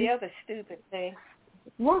advertise every other stupid thing.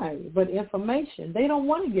 Right, but information, they don't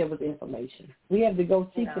want to give us information. We have to go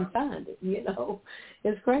seek and find it,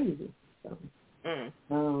 It's crazy. So,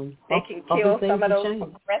 they can kill some of those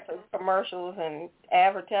progressive commercials and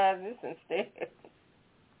advertise this instead.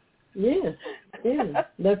 Yeah.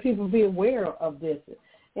 Let people be aware of this.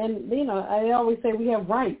 And, I always say we have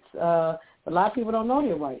rights. A lot of people don't know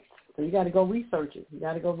their rights. So you got to go research it. You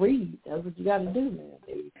got to go read. That's what you got to do,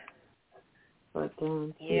 man. But,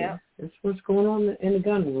 it's what's going on in the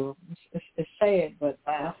gun world. It's sad, but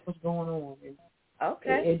that's what's going on.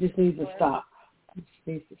 Okay. It just needs to stop. It just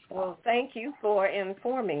needs to stop. Well, thank you for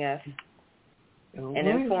informing us and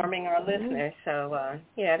informing our listeners. So,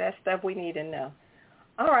 that's stuff we need to know.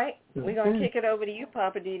 All right. We're going to kick it over to you,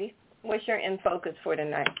 Papa Didi. What's your in focus for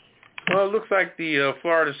tonight? Well, it looks like the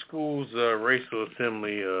Florida schools racial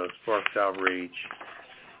assembly sparked outrage,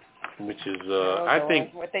 which is I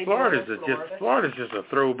think Florida's just a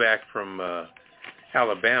throwback from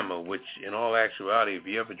Alabama, which in all actuality, if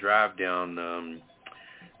you ever drive down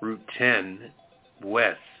Route 10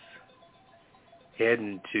 west,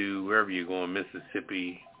 heading to wherever you're going,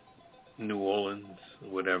 Mississippi, New Orleans,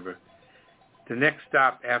 whatever, the next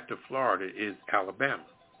stop after Florida is Alabama.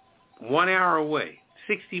 1 hour away,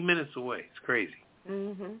 60 minutes away. It's crazy.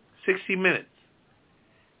 60 minutes.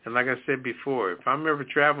 And like I said before, if I'm ever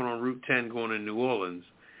traveling on Route 10 going to New Orleans,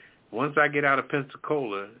 once I get out of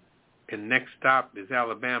Pensacola and next stop is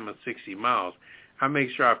Alabama, 60 miles, I make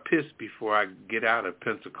sure I piss before I get out of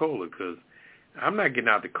Pensacola because I'm not getting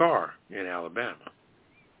out the car in Alabama.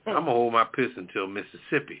 I'm going to hold my piss until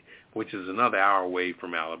Mississippi, which is another hour away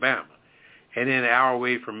from Alabama. And then an hour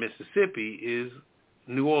away from Mississippi is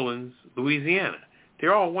New Orleans, Louisiana.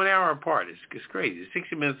 They're all 1 hour apart. It's crazy. It's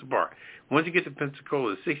 60 minutes apart. Once you get to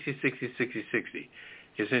Pensacola, it's 60, 60, 60, 60.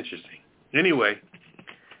 It's interesting. Anyway,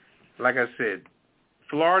 like I said,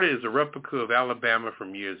 Florida is a replica of Alabama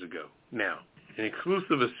from years ago. Now, an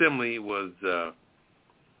exclusive assembly was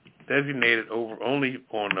designated over only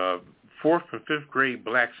on 4th and 5th grade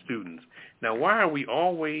black students. Now, why are we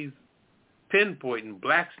always pinpointing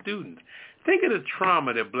black students? Think of the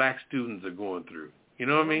trauma that black students are going through. You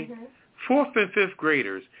know what I mean? 4th and 5th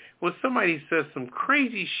graders, when somebody says some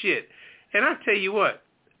crazy shit, and I tell you what,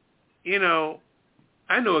 I know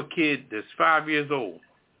a kid that's 5 years old,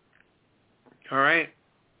 all right?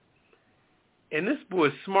 And this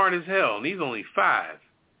boy's smart as hell, and he's only 5.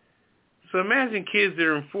 So imagine kids that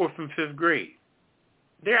are in 4th and 5th grade.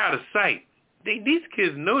 They're out of sight. These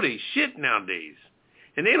kids know they shit nowadays,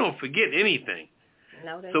 and they don't forget anything.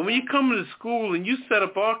 No, so when you come to school and you set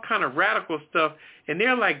up all kind of radical stuff, and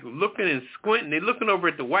they're like looking and squinting, they're looking over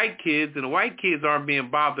at the white kids, and the white kids aren't being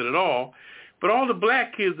bothered at all, but all the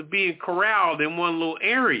black kids are being corralled in one little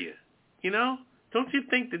area. Don't you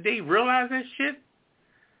think that they realize that shit?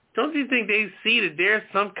 Don't you think they see that there's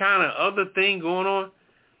some kind of other thing going on?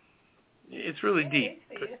 It's really deep.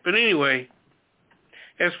 But anyway,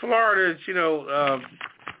 as Florida,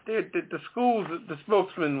 the schools, the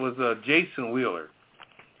spokesman was Jason Wheeler.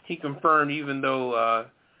 He confirmed, even though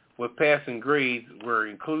with passing grades were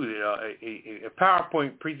included, a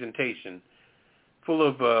PowerPoint presentation full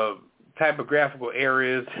of typographical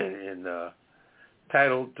errors and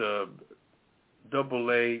titled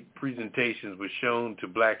AA presentations was shown to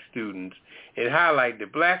black students. It highlighted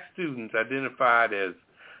that black students identified as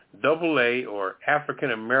AA or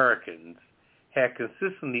African Americans had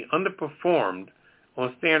consistently underperformed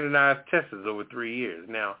on standardized tests over 3 years.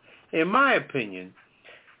 Now, in my opinion,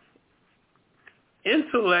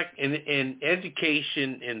 intellect and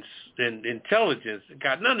education and intelligence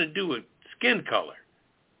got nothing to do with skin color.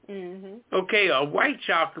 Mm-hmm. Okay, a white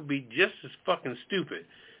child could be just as fucking stupid.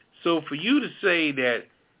 So for you to say that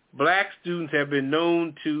black students have been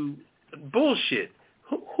known to bullshit,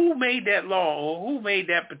 who made that law or who made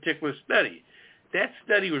that particular study? That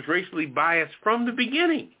study was racially biased from the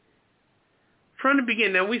beginning. From the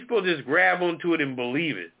beginning. Now, we're supposed to just grab onto it and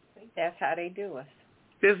believe it. That's how they do us.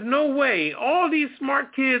 There's no way. All these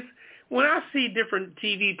smart kids, when I see different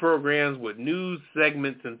TV programs with news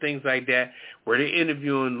segments and things like that, where they're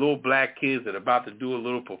interviewing little black kids that are about to do a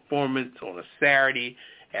little performance on a Saturday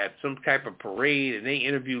at some type of parade, and they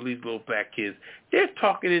interview these little black kids, they're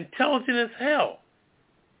talking intelligent as hell.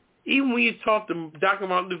 Even when you talk to Dr.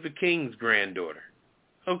 Martin Luther King's granddaughter,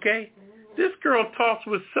 okay? This girl talks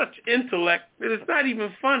with such intellect that it's not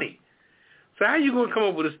even funny. So how are you going to come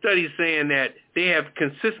up with a study saying that they have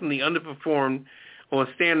consistently underperformed on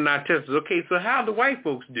standardized tests? Okay, so how do white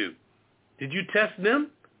folks do? Did you test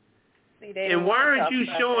them? See, and why aren't you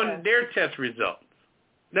showing their test results?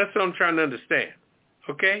 That's what I'm trying to understand,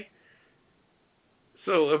 okay?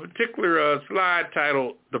 So a particular slide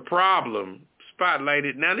titled The Problem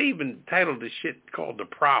spotlighted, now they even titled the shit called The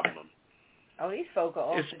Problem. Oh, these folk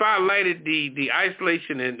are It spotlighted the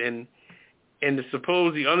isolation and the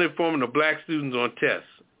supposed uninforming of black students on tests.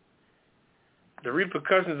 The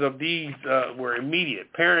repercussions of these were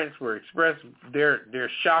immediate. Parents were expressed their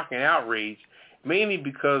shock and outrage, mainly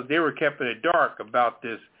because they were kept in the dark about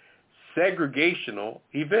this segregational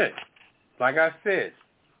event. Like I said,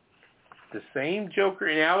 the same joker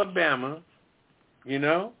in Alabama, you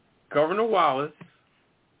know, Governor Wallace,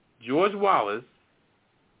 George Wallace,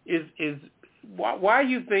 is why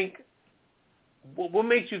you think, what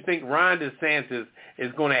makes you think Ron DeSantis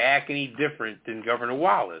is going to act any different than Governor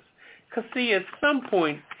Wallace? Because, see, at some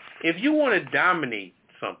point, if you want to dominate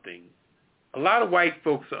something, a lot of white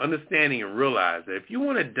folks are understanding and realize that if you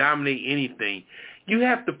want to dominate anything, you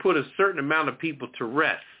have to put a certain amount of people to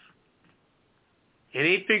rest. And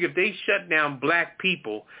they figure if they shut down black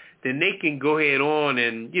people, then they can go ahead on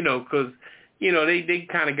and, you know, because, you know, they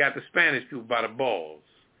kind of got the Spanish people by the balls.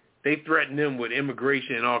 They threaten them with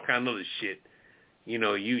immigration and all kind of other shit. You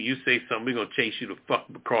know, you say something, we're going to chase you the fuck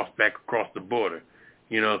back across the border.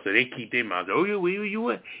 You know, so they keep their mouths. Oh, yeah, you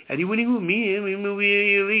what? And you went with me, we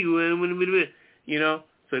illegal. You know,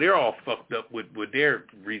 so they're all fucked up with their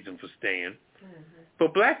reason for staying. Mm-hmm.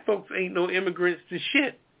 But black folks ain't no immigrants to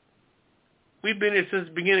shit. We've been here since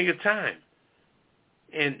the beginning of time.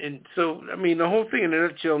 And so, I mean, the whole thing in a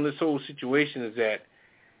nutshell in this whole situation is that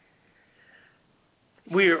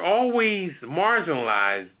we are always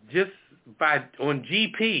marginalized just on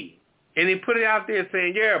GP. And they put it out there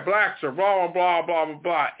saying, yeah, blacks are blah, blah, blah, blah,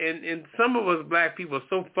 blah. And some of us black people are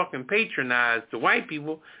so fucking patronized to white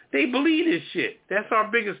people, they believe this shit. That's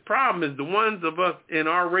our biggest problem is the ones of us in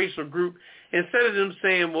our racial group, instead of them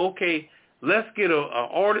saying, well, okay, let's get an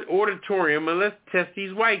auditorium and let's test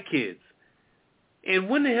these white kids. And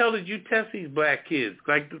when the hell did you test these black kids?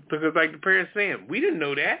 Because like the parents saying, we didn't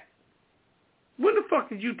know that. When the fuck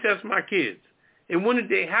did you test my kids? And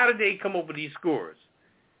how did they come up with these scores?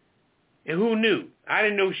 And who knew? I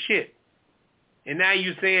didn't know shit. And now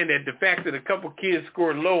you're saying that the fact that a couple kids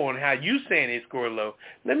scored low on how you saying they scored low,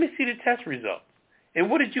 let me see the test results.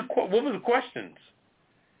 And what were the questions?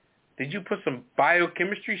 Did you put some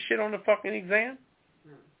biochemistry shit on the fucking exam?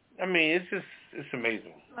 I mean, it's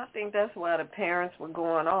amazing. I think that's why the parents were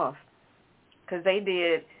going off. Because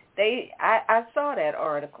I saw that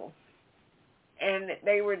article. And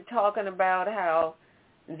they were talking about how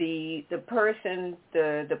the person,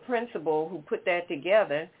 the principal who put that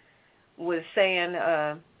together was saying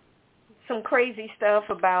some crazy stuff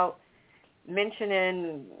about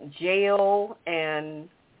mentioning jail and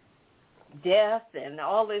death and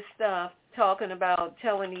all this stuff, talking about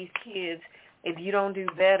telling these kids, if you don't do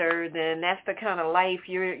better, then that's the kind of life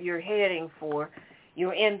you're heading for.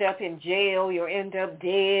 You'll end up in jail, you'll end up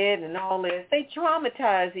dead and all this. They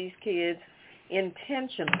traumatize these kids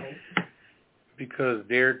intentionally. Because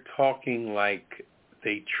they're talking like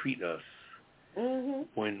they treat us. Mm-hmm.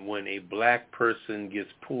 When a black person gets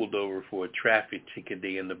pulled over for a traffic ticket,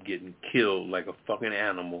 they end up getting killed like a fucking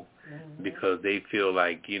animal. Mm-hmm. Because they feel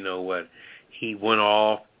like, you know what, he went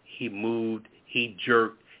off, he moved, he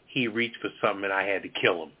jerked, he reached for something and I had to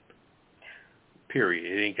kill him. Period.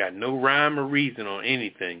 It ain't got no rhyme or reason on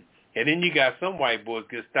anything. And then you got some white boys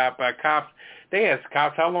get stopped by cops. They ask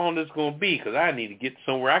cops, how long this going to be? Because I need to get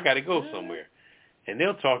somewhere. I got to go somewhere. And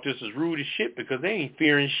they'll talk to us as rude as shit because they ain't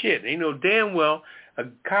fearing shit. They know damn well a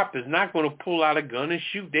cop is not going to pull out a gun and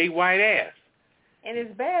shoot they white ass. And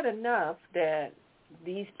it's bad enough that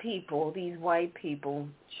these white people,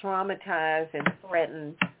 traumatize and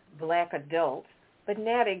threaten black adults. but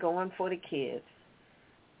now they're going for the kids.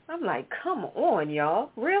 I'm like, come on,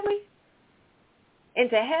 y'all, really? And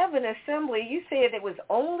to have an assembly, you said it was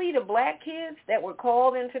only the black kids that were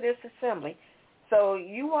called into this assembly. So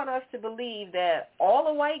you want us to believe that all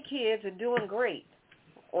the white kids are doing great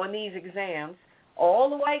on these exams. All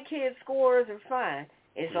the white kids' scores are fine.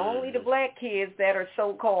 It's only the black kids that are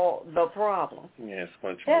so-called the problem. Yeah, it's a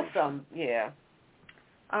bunch of That's bullshit. yeah.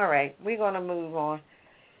 All right, we're going to move on.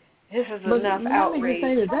 This is But enough let outrage. me just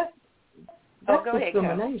say that's go ahead,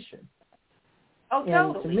 discrimination. Oh, And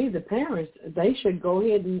totally. to me, the parents, they should go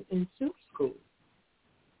ahead and sue school.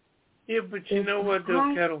 Yeah, but you know what,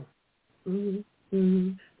 though, Kettle? Mm-hmm.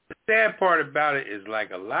 Mm-hmm. The sad part about it is,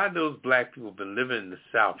 like, a lot of those black people have been living in the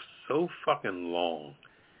South so fucking long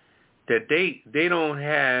that they don't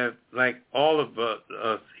have, like, all of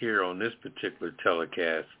us here on this particular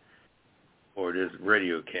telecast or this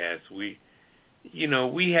radio cast, we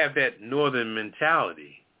have that northern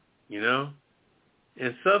mentality, you know?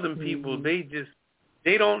 And southern people, they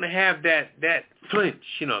don't have that flinch,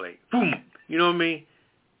 like, boom, you know what I mean?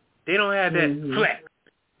 They don't have that flex.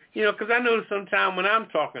 Because I notice sometimes when I'm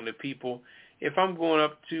talking to people, if I'm going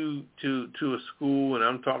up to a school and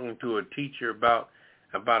I'm talking to a teacher about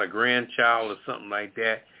a grandchild or something like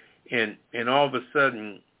that, and all of a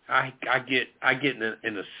sudden I get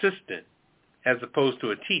an assistant as opposed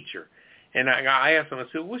to a teacher, and I ask them, I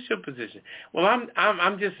said, "What's your position?" Well,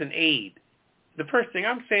 I'm just an aide. The first thing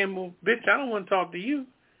I'm saying, well, bitch, I don't want to talk to you.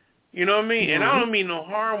 You know what I mean? And I don't mean no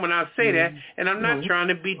harm when I say that, and I'm not trying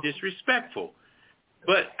to be disrespectful.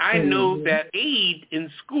 But I know that aide in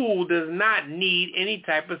school does not need any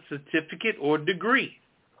type of certificate or degree.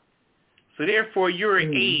 So therefore, you're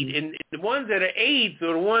an aide. And the ones that are aides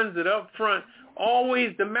are the ones that are up front,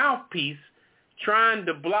 always the mouthpiece, trying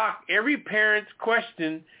to block every parent's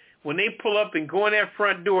question when they pull up and go in that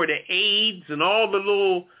front door. The aides and all the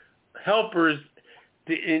little helpers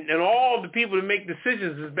and all the people that make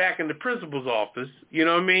decisions is back in the principal's office. You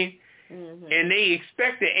know what I mean? And they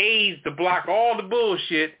expect the aides to block all the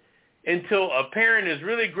bullshit until a parent is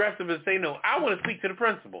really aggressive and say, no, I want to speak to the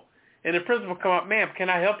principal. And the principal come up, ma'am, can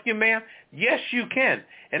I help you, ma'am? Yes, you can.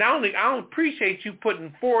 And I don't appreciate you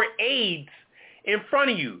putting 4 aides in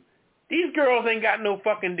front of you. These girls ain't got no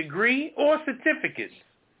fucking degree or certificates,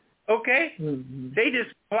 okay? They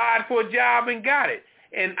just applied for a job and got it.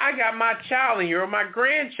 And I got my child in here or my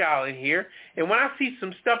grandchild in here, and when I see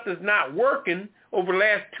some stuff that's not working over the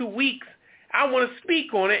last 2 weeks, I want to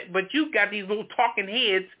speak on it, but you got these little talking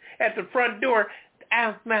heads at the front door.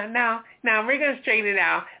 Now, we're going to straighten it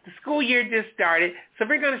out. The school year just started, so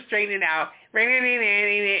we're going to straighten it out.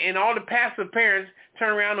 And all the passive parents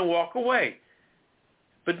turn around and walk away.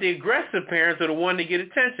 But the aggressive parents are the one that get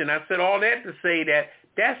attention. I said all that to say that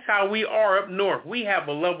that's how we are up north. We have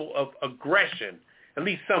a level of aggression. At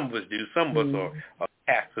least some of us do. Some of us are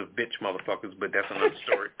passive bitch motherfuckers, but that's another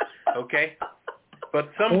story. Okay? But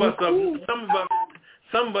some of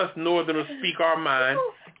us northerners speak our mind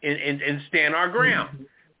and stand our ground.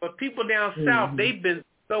 But people down south, they've been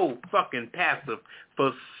so fucking passive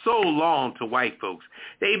for so long to white folks.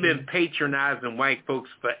 They've been patronizing white folks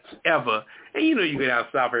forever. And you get out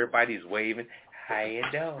south, everybody's waving. How you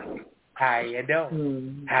doing? How you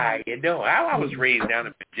doing? How you doing? I was raised down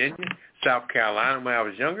in Virginia, South Carolina when I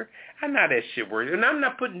was younger. I know how that shit works. And I'm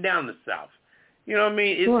not putting down the South. You know what I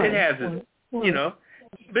mean? It has its,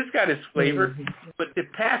 it's got its flavor. But the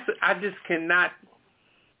pacifier, I just cannot,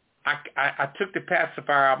 I took the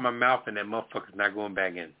pacifier out of my mouth and that motherfucker's not going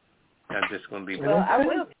back in. I'm just going to leave it. Well,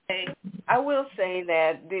 I will say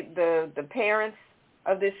that the parents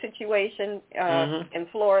of this situation in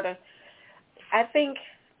Florida, I think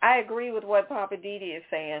I agree with what Papa Didi is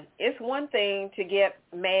saying. It's one thing to get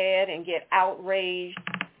mad and get outraged,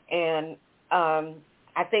 and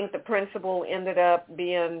I think the principal ended up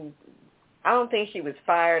being, I don't think she was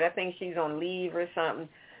fired. I think she's on leave or something.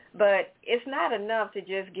 But it's not enough to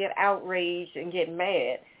just get outraged and get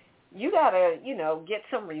mad. You got to, get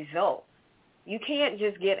some results. You can't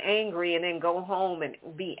just get angry and then go home and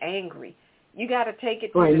be angry. You got to take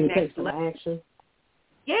it to the next level. Action.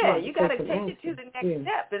 Yeah, you got to take it to the next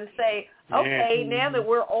step and say, okay, now that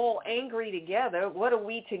we're all angry together, what are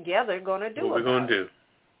we together going to do? What are we going to do?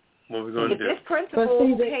 What are we going to do? If this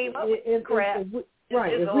principal came up with crap,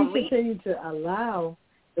 if we continue to allow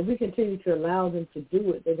them to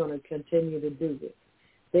do it, they're going to continue to do it.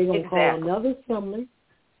 They're going to call another assembly,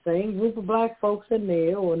 same group of black folks in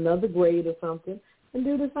there or another grade or something, and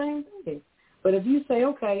do the same thing. But if you say,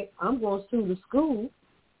 okay, I'm going to sue the school,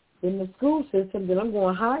 in the school system, then I'm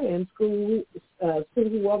going to hire and sue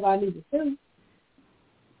whoever I need to sue,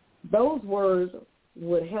 those words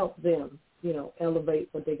would help them elevate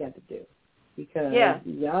what they got to do. Because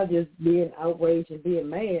y'all just being outraged and being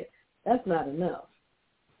mad, that's not enough.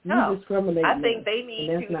 You discriminate. I think they need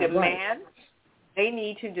to demand. Right. They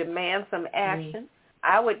need to demand some action.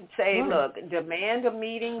 I would say, look, demand a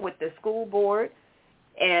meeting with the school board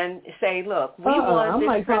and say, look, we want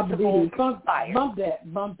this principal fired. Bump that.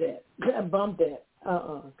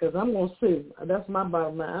 Because I'm going to sue. That's my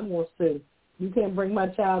bottom line. I'm going to sue. You can't bring my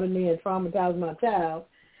child in there and traumatize my child.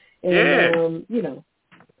 And, No,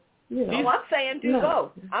 I'm saying do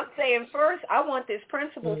both. I'm saying first I want this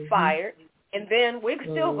principal fired, and then we're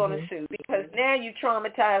still going to sue because now you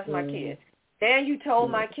traumatized my kids. Now you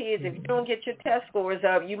told my kids if you don't get your test scores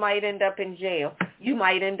up, you might end up in jail. You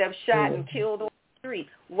might end up shot and killed on the street.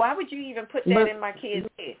 Why would you even put that in my kids'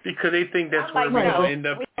 head? Because they think that's where we're going to end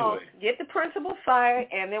up anyway. Get the principal fired,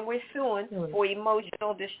 and then we're suing for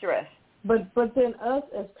emotional distress. But then us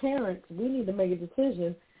as parents, we need to make a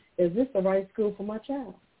decision. Is this the right school for my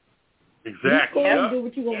child? Exactly. You can do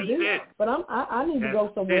what you're going to do. But I need to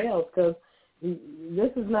go somewhere else because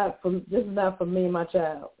this is not for me and my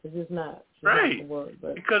child. It's just not. Right.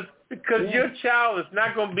 Because your child is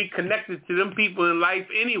not going to be connected to them people in life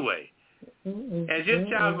anyway. As your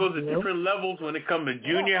child goes to different levels when it comes to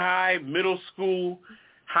junior high, middle school,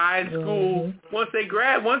 high school, once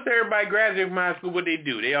everybody graduates from high school, what they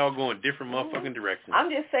do? They all go in different motherfucking directions.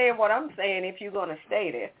 I'm just saying what I'm saying. If you're going to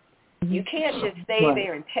stay there, you can't just stay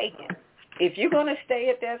there and take it. If you're going to stay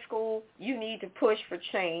at that school, you need to push for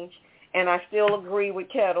change. And I still agree with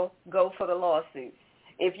Kettle. Go for the lawsuit.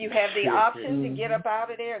 If you have the option to get up out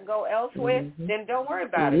of there and go elsewhere, then don't worry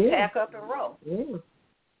about it. Pack up and roll.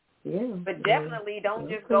 But definitely don't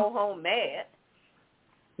just go home mad.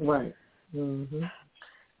 Right.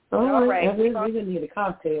 All right. We're going to need a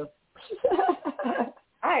cocktail.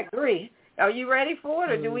 I agree. Are you ready for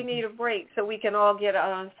it, or do we need a break so we can all get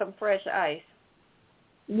on some fresh ice?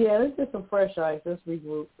 Yeah, let's get some fresh ice. Let's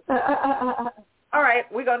regroup. All right,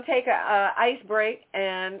 we're going to take an ice break,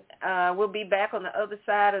 and we'll be back on the other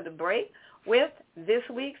side of the break with this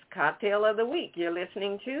week's Cocktail of the Week. You're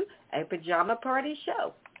listening to a Pajama Party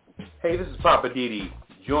show. Hey, this is Papa Didi.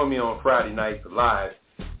 Join me on Friday nights live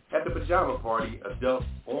at the Pajama Party, adult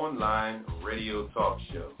online radio talk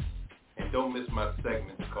show. And don't miss my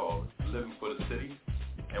segment called Living for the City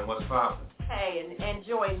and What's Poppin'. Hey, and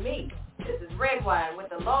join me. This is Red Wine with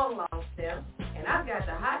the long stem, and I've got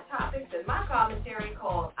the hot topics in my commentary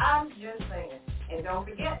called I'm Just Saying. And don't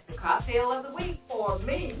forget the Cocktail of the Week for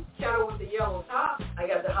me, Kettle with the yellow top. I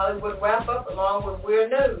got the Hollywood wrap-up along with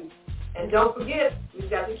Weird News. And don't forget, we've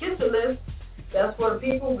got the Kisser List. That's for the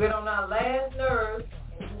people who get on our last nerves,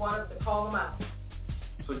 and you want us to call them out.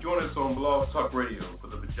 So join us on Blog Talk Radio for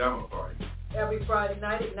the Pajama Party. Every Friday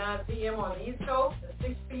night at 9 p.m. on the East Coast and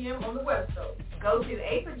 6 p.m. on the West Coast. Go to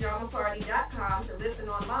apajamaparty.com to listen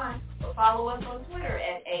online or follow us on Twitter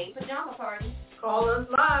at apajamaparty. Call us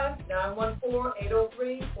live,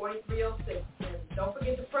 914-803-4306. And don't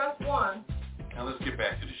forget to press 1. Now let's get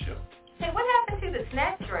back to the show. Hey, what happened to the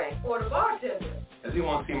snack tray or the bartender? Does he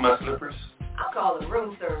want to see my slippers? I'll call it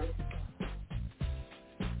room service.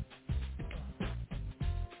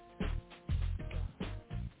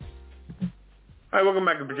 All right, welcome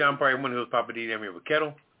back to Pajama Party. One of those Papa D. I'm here with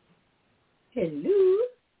Kettle. Hello.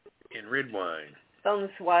 And Red Wine.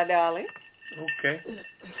 Bonsoir, darling. Okay.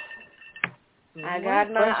 I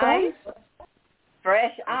got my ice.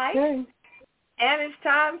 Fresh ice. Okay. And it's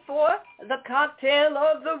time for the Cocktail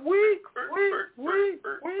of the Week.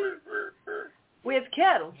 With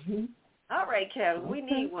Kettle. All right, Kettle, we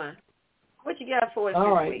need one. What you got for us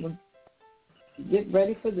this week? Well, get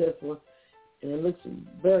ready for this one. And it looks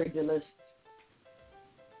very delicious.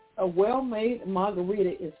 A well-made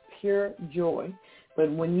margarita is pure joy,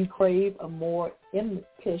 but when you crave a more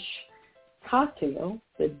impish cocktail,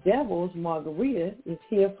 the Devil's Margarita is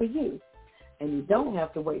here for you, and you don't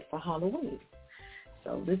have to wait for Halloween.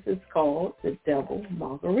 So this is called the Devil's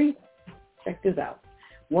Margarita. Check this out.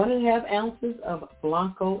 1.5 ounces of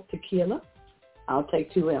Blanco tequila. I'll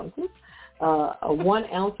take 2 ounces. 1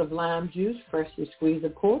 ounce of lime juice, freshly squeezed,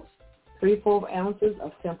 of course. 3/4 ounces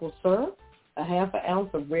of simple syrup. 1/2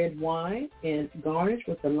 ounce of red wine, and garnish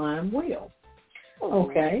with the lime wheel.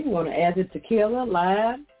 Okay, you want to add the tequila,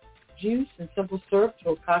 lime juice, and simple syrup to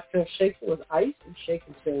a cocktail shaker with ice and shake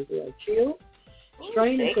until they are chilled.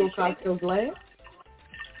 Strain into a cocktail glass.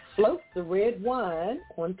 Float the red wine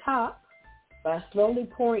on top by slowly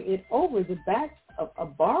pouring it over the back of a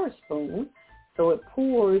bar spoon so it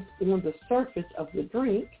pours on the surface of the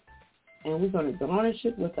drink. And we're going to garnish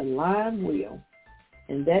it with a lime wheel.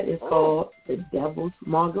 And that is called the Devil's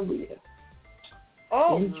Margarita.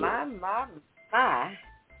 Oh, enjoy. my.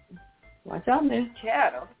 Watch out, man.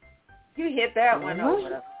 Chattel. You hit that one over the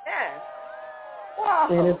fence. Wow.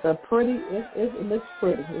 And it's a pretty, it looks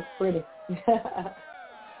pretty. It's pretty.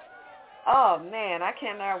 Oh, man, I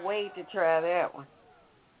cannot wait to try that one.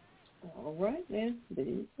 All right, man. There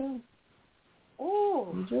you go.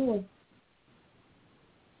 Ooh. Enjoy.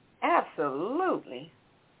 Absolutely.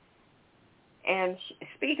 And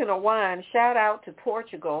speaking of wine, shout out to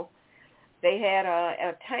Portugal. They had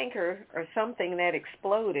a tanker or something that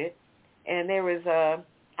exploded, and there was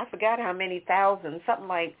I forgot how many thousands, something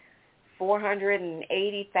like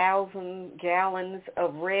 480,000 gallons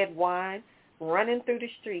of red wine running through the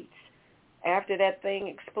streets. After that thing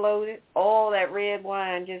exploded, all that red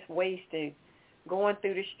wine just wasted going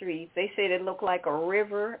through the streets. They said it looked like a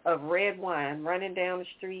river of red wine running down the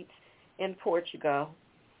streets in Portugal.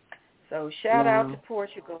 So shout out to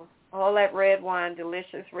Portugal. All that red wine,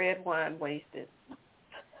 delicious red wine wasted.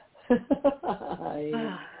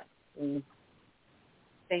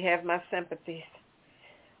 They have my sympathies.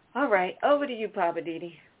 All right, over to you, Papa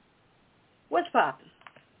Didi. What's poppin'?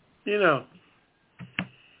 You know,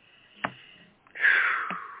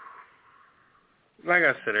 like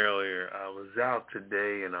I said earlier, I was out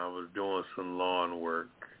today and I was doing some lawn work.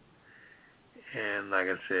 And like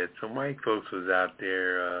I said, some white folks was out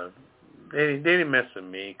there. They didn't mess with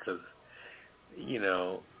me because, you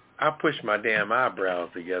know, I push my damn eyebrows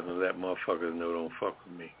together and let motherfuckers know don't fuck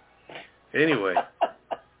with me. Anyway,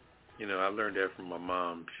 you know, I learned that from my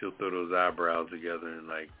mom. She'll throw those eyebrows together and,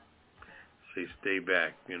 like, say, stay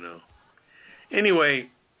back, you know. Anyway,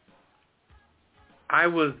 I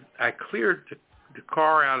cleared the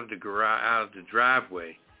car out of the garage, out of the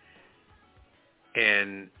driveway,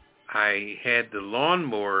 and I had the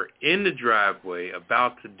lawnmower in the driveway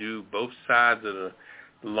about to do both sides of the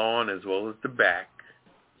lawn as well as the back.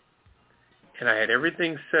 And I had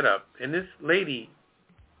everything set up. And this lady,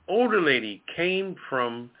 older lady, came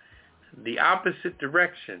from the opposite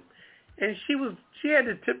direction. And she had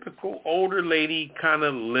the typical older lady kind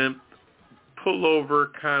of limp, pull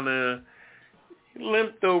over kind of,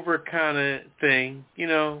 limped over kind of thing, you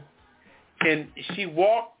know. And she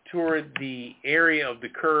walked toward the area of the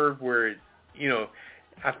curve where, you know,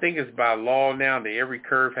 I think it's by law now that every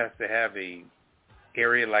curve has to have a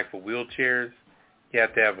area like for wheelchairs. You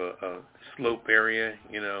have to have a slope area,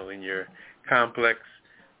 you know, in your complex.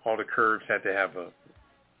 All the curves have to have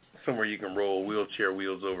somewhere you can roll wheelchair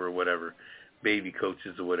wheels over or whatever, baby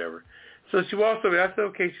coaches or whatever. So she walks over. I said,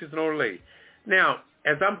 okay, she's an older lady. Now,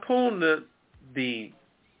 as I'm pulling the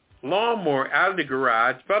lawnmower out of the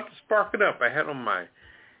garage, about to spark it up, I had on my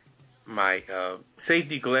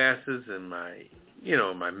safety glasses and my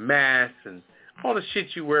mask and all the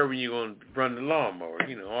shit you wear when you're going to run the lawnmower,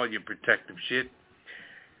 you know, all your protective shit.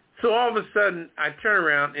 So all of a sudden, I turn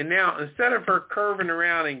around, and now instead of her curving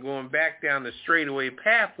around and going back down the straightaway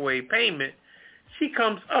pathway pavement, she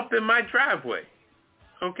comes up in my driveway,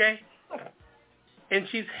 okay? And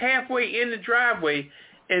she's halfway in the driveway,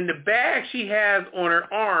 and the bag she has on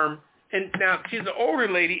her arm, and now she's an older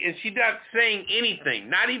lady, and she's not saying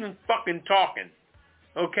anything, not even fucking talking,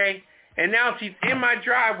 okay? And now she's in my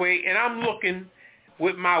driveway, and I'm looking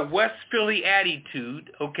with my West Philly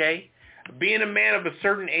attitude, okay? Being a man of a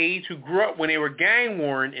certain age who grew up when they were gang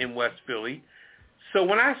warring in West Philly. So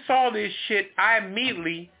when I saw this shit, I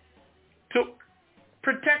immediately took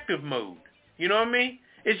protective mode. You know what I mean?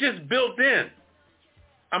 It's just built in.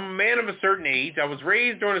 I'm a man of a certain age. I was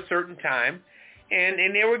raised during a certain time.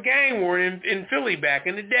 And they were gang warring in Philly back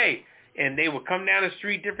in the day. And they would come down the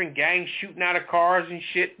street, different gangs shooting out of cars and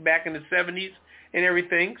shit back in the 70s and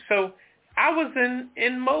everything. So I was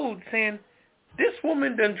in mode saying, this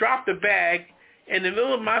woman done dropped a bag in the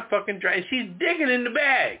middle of my fucking drive, and she's digging in the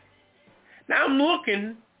bag. Now I'm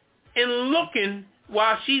looking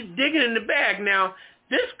while she's digging in the bag. Now,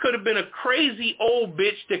 this could have been a crazy old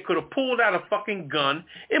bitch that could have pulled out a fucking gun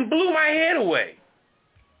and blew my head away.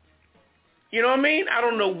 You know what I mean? I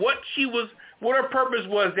don't know what her purpose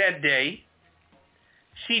was that day.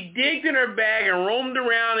 She digged in her bag and roamed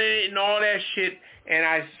around in it and all that shit, and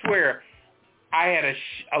I swear, I had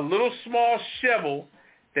a little small shovel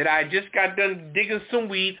that I just got done digging some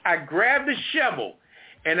weeds. I grabbed the shovel,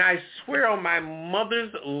 and I swear on my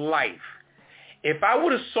mother's life, if I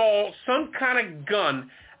would have saw some kind of gun,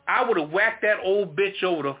 I would have whacked that old bitch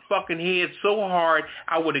over the fucking head so hard,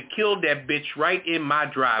 I would have killed that bitch right in my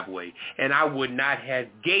driveway, and I would not have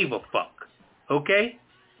gave a fuck, okay?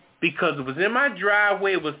 Because it was in my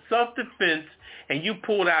driveway, it was self-defense, and you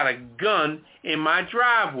pulled out a gun in my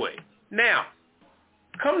driveway. Now,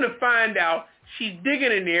 come to find out, she's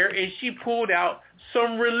digging in there, and she pulled out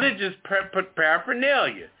some religious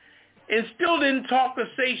paraphernalia and still didn't talk or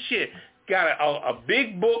say shit. got a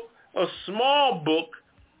big book, a small book,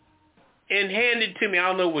 and handed it to me. I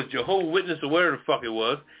don't know if it was Jehovah's Witness or whatever the fuck it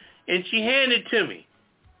was. And she handed it to me.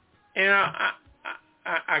 And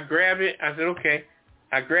I grabbed it. I said, okay.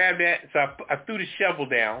 I grabbed that. So I threw the shovel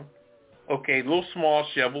down. Okay, little small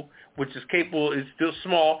shovel, which is capable, it's still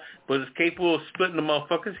small, but it's capable of splitting the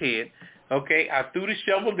motherfucker's head. Okay, I threw the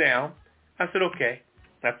shovel down. I said, okay.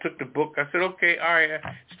 I took the book. I said, okay, all right.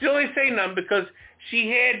 Still ain't say nothing because she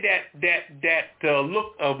had that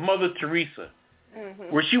look of Mother Teresa,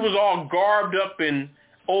 where she was all garbed up in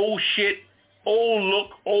old shit, old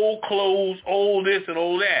look, old clothes, old this and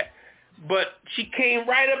old that. But she came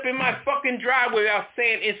right up in my fucking driveway without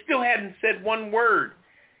saying, and still hadn't said one word,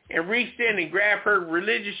 and reached in and grabbed her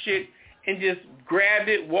religious shit and just grabbed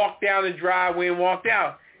it, walked down the driveway and walked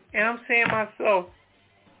out. And I'm saying to myself,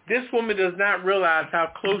 this woman does not realize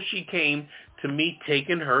how close she came to me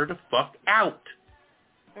taking her the fuck out.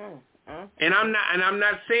 And I'm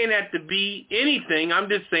not saying that to be anything. I'm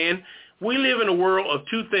just saying we live in a world of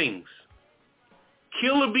two things: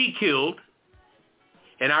 kill or be killed.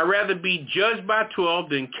 And I'd rather be judged by 12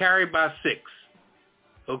 than carried by 6.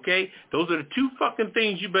 Okay? Those are the two fucking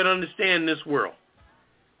things you better understand in this world.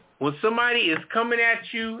 When somebody is coming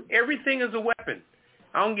at you, everything is a weapon.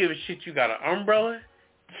 I don't give a shit. You got an umbrella,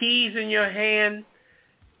 keys in your hand,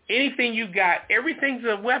 anything you got, everything's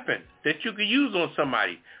a weapon that you could use on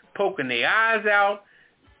somebody. Poking their eyes out,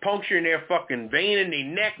 puncturing their fucking vein in their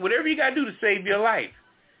neck, whatever you got to do to save your life.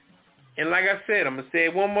 And like I said, I'm going to say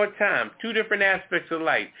it one more time, two different aspects of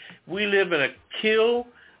life. We live in a kill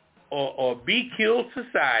or be killed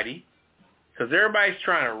society because everybody's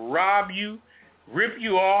trying to rob you, rip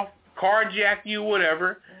you off, carjack you,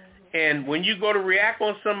 whatever. And when you go to react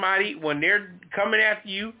on somebody, when they're coming after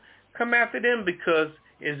you, come after them because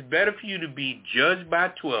it's better for you to be judged by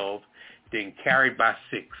 12 than carried by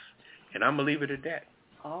 6. And I'm going to leave it at that.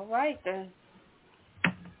 All right, then.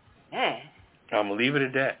 Man. I'm going to leave it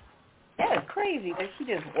at that. That is crazy that she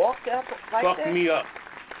just walked up like that.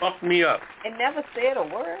 Fuck me up. And never said a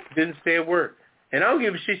word? Didn't say a word. And I don't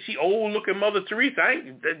give a shit. She old looking Mother Teresa.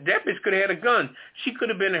 That bitch could have had a gun. She could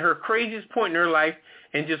have been at her craziest point in her life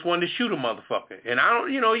and just wanted to shoot a motherfucker. And I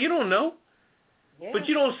don't, you don't know. Yeah. But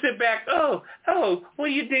you don't sit back, oh, what are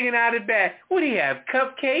you digging out of the bag? What do you have,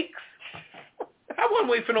 cupcakes? I wasn't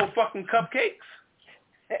waiting for no fucking cupcakes.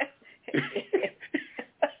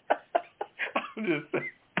 I'm just saying.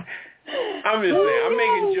 I'm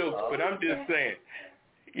making jokes, but I'm just saying.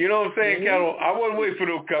 You know what I'm saying, Carol? I wasn't waiting for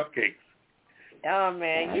no cupcakes. Oh,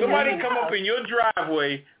 man. Somebody come up in your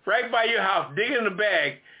driveway, right by your house, dig in the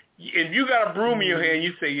bag, and you got a broom in your hand,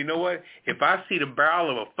 you say, you know what? If I see the barrel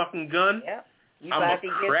of a fucking gun, I'm going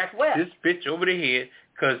to crack this bitch over the head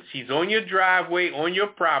because she's on your driveway, on your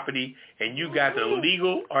property, and you got the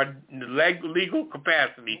legal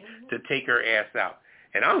capacity to take her ass out.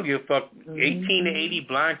 And I don't give a fuck, 18 to 80,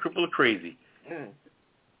 blind, crippled, or crazy.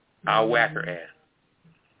 I'll whack her ass.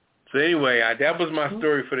 So anyway, that was my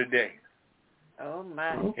story for the day. Oh,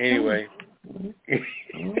 my. Anyway. No,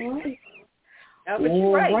 but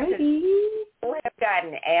you're right. People have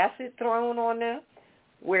gotten acid thrown on them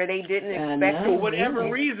where they didn't expect for whatever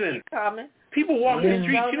reason. People walking the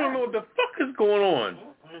streets, you don't know what the fuck is going on.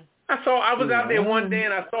 I was out there one day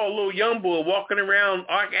and I saw a little young boy walking around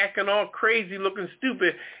acting all crazy, looking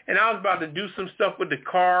stupid, and I was about to do some stuff with the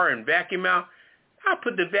car and vacuum out. I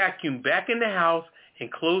put the vacuum back in the house and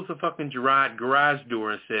closed the fucking garage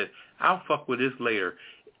door and said, I'll fuck with this later.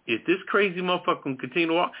 If this crazy motherfucker can continue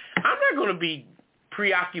to walk, I'm not going to be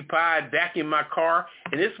preoccupied vacuuming my car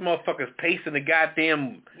and this motherfucker's pacing the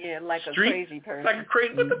goddamn like street. A crazy person. Like a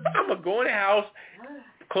crazy, what the fuck? I'm going to go in the house,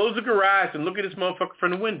 close the garage, and look at this motherfucker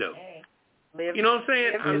from the window. You know what I'm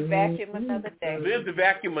saying? Live the vacuum another day. Live the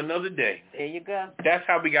vacuum another day. There you go. That's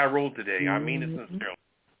how we got rolled today. I mean it sincerely.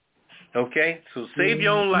 Okay? So save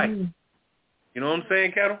your own life. You know what I'm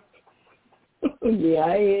saying, Kettle? Yeah,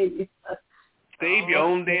 I hear you. Save your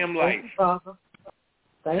own damn life.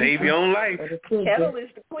 Save your own life. Kettle is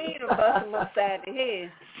the queen of busting upside the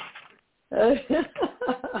head.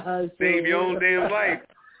 Save your own damn life.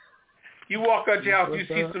 You walk out your house, you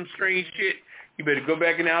see some strange shit, you better go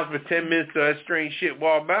back in the house for 10 minutes so that strange shit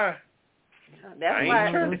walk by. That's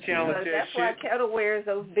why Kettle wears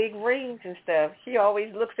those big rings and stuff. She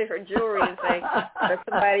always looks at her jewelry and say, there's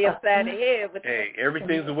somebody upside the head. But hey,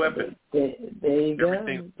 everything's a weapon. There you go.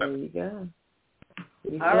 There you go.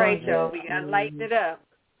 All right, y'all. We got to lighten it up.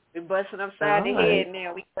 We're busting upside the head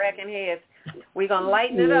now. We cracking heads. We're going to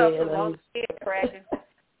lighten it up from all the head cracking.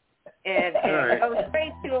 And go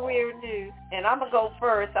straight to weird news. And I'm going to go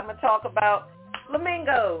first. I'm going to talk about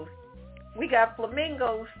flamingos. we got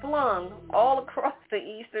flamingos flung all across the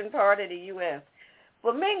eastern part of the U.S.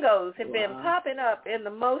 Flamingos have been popping up in the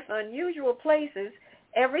most unusual places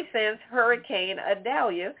ever since Hurricane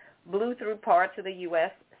Idalia blew through parts of the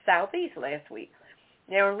U.S. southeast last week.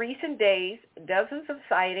 Now, in recent days, dozens of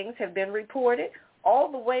sightings have been reported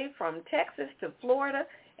all the way from Texas to Florida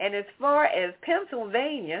and as far as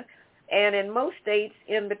Pennsylvania and in most states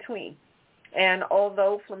in between. And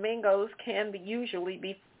although flamingos can usually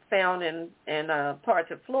be found in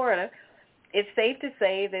parts of Florida, it's safe to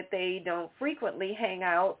say that they don't frequently hang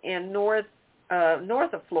out in north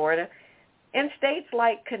of Florida in states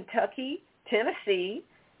like Kentucky, Tennessee,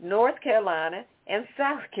 North Carolina, and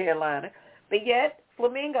South Carolina. But yet,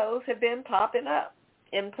 flamingos have been popping up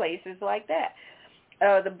in places like that.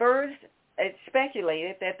 It's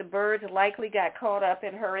speculated that the birds likely got caught up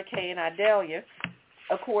in Hurricane Idalia,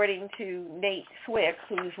 according to Nate Swick,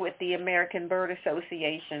 who's with the American Bird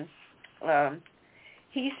Association.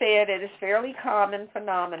 He said it is a fairly common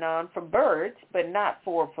phenomenon for birds, but not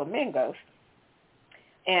for flamingos.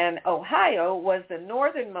 And Ohio was the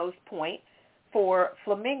northernmost point for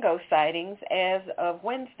flamingo sightings as of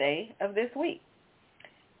Wednesday of this week.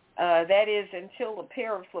 That is until a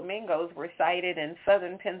pair of flamingos were sighted in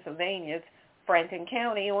southern Pennsylvania's Franklin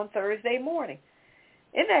County on Thursday morning.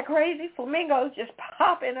 Isn't that crazy? Flamingos just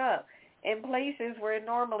popping up in places where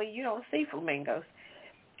normally you don't see flamingos.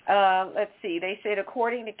 Let's see. They said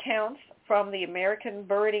according to counts from the American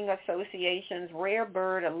Birding Association's Rare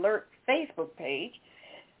Bird Alert Facebook page,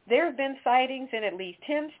 there have been sightings in at least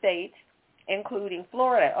 10 states, including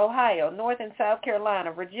Florida, Ohio, North and South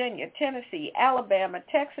Carolina, Virginia, Tennessee, Alabama,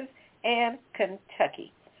 Texas, and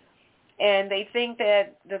Kentucky. And they think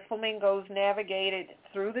that the flamingos navigated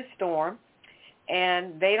through the storm,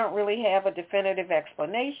 and they don't really have a definitive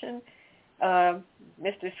explanation.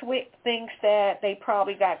 Mr. Swick thinks that they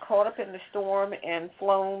probably got caught up in the storm and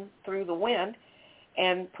flown through the wind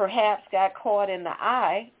and perhaps got caught in the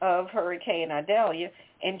eye of Hurricane Idalia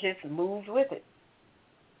and just moved with it.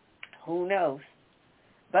 Who knows?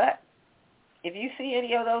 But if you see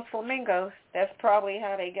any of those flamingos, that's probably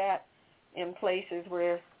how they got in places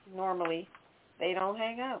where normally they don't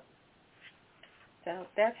hang out. So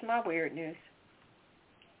that's my weird news.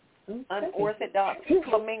 Okay. Unorthodox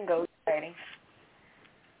flamingo sighting.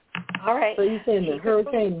 All right. So you're saying the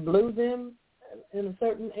hurricane blew them in a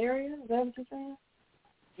certain area? Is that what you're saying?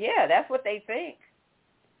 Yeah, that's what they think.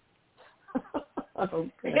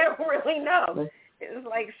 Okay. They don't really know. It's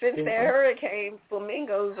like since that hurricane,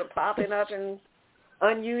 flamingos are popping up in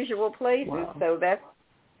unusual places. Wow. So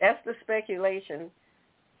that's the speculation,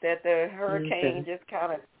 that the hurricane just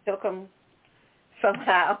kind of took them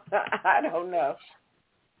somehow. I don't know.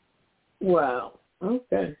 Wow.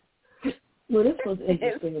 Okay. Well, this was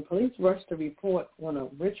interesting. The police rushed to report on a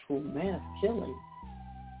ritual mass killing.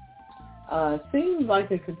 Seems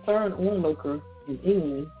like a concerned onlooker in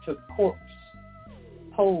England took corpse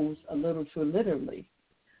pose a little too literally.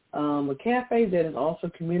 A cafe that is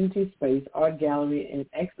also community space, art gallery, and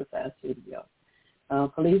exercise studio.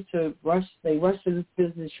 Police rushed to this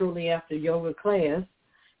business shortly after yoga class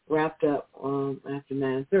wrapped up after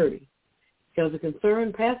 9:30. Because a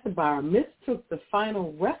concerned passerby mistook the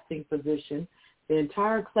final resting position the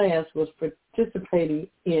entire class was participating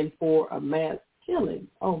in for a mass killing.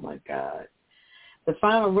 Oh, my God. The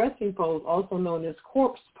final resting pose, also known as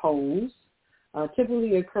corpse pose,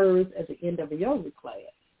 typically occurs at the end of a yoga class,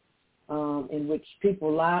 in which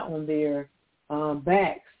people lie on their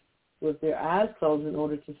backs with their eyes closed in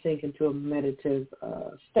order to sink into a meditative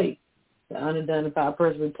state. The unidentified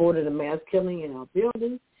person reported a mass killing in our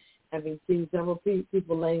building, having seen several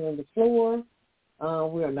people laying on the floor.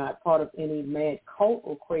 We are not part of any mad cult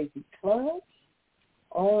or crazy clubs.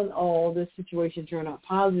 All in all, this situation turned out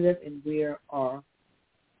positive, and we are,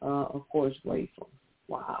 of course, grateful.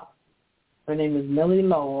 Wow. Her name is Millie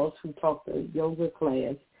Laws, who taught the yoga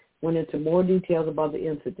class, went into more details about the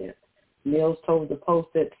incident. Mills told the Post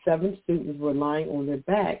that 7 students were lying on their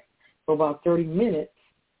backs for about 30 minutes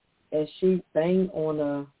as she banged on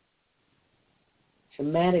a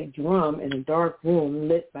shamanic drum in a dark room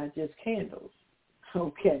lit by just candles.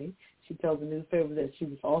 Okay. She told the newspaper that she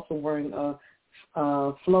was also wearing a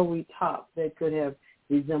flowy top that could have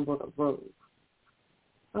resembled a robe.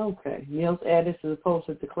 Okay. Mills added to the Post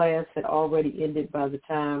that the class had already ended by the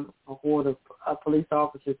time a horde of police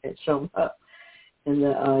officers had shown up, and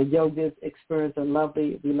the yogas experienced a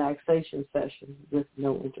lovely relaxation session with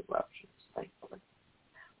no interruptions, thankfully.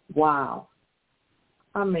 Wow.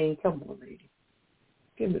 I mean, come on, lady.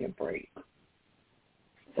 Give me a break.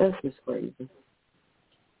 That's just crazy.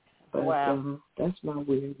 But, wow. That's my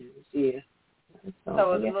weird news. Yeah.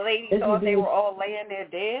 So the lady thought they were all laying there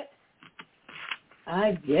dead?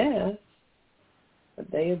 I guess.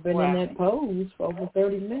 But they have been in that pose for over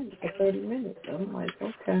 30 minutes. I'm like,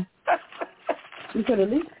 okay. She could at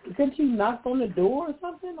least, couldn't she knock on the door or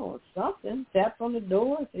something, tapped on the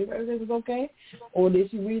door, see if everything was okay? Or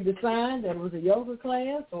did she read the sign that it was a yoga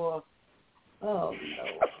class? Or, oh,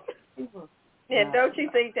 no. Yeah, don't you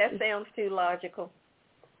think that sounds too logical?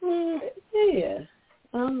 Yeah.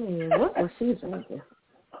 I mean, what was she thinking?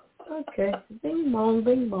 Okay. Bing bong,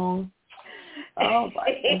 bing bong. Oh,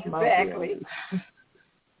 exactly.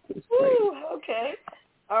 Woo, okay.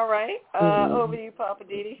 All right. Over to you, Papa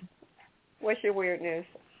Didi. What's your weird news?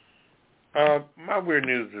 My weird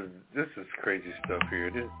news is this is crazy stuff here.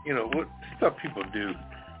 This, what stuff people do.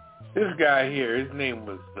 This guy here, his name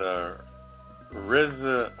was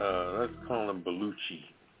Reza, let's call him Bellucci.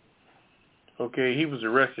 Okay, he was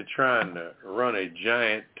arrested trying to run a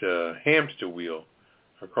giant hamster wheel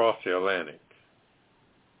across the Atlantic.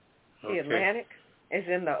 Okay. The Atlantic is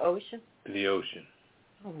in the ocean? The ocean.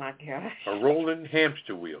 Oh, my gosh. A rolling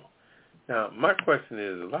hamster wheel. Now, my question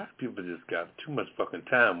is, a lot of people just got too much fucking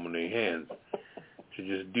time on their hands to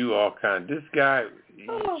just do all kinds. This guy, he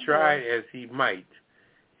tried as he might.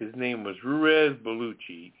 His name was Ruiz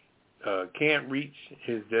Bellucci. Can't reach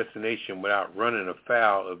his destination without running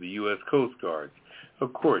afoul of the U.S. Coast Guard.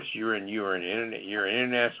 Of course, you're in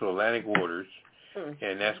international Atlantic waters,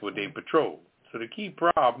 and that's what they patrol. So the key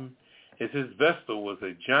problem is his vessel was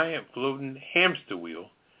a giant floating hamster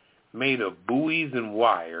wheel made of buoys and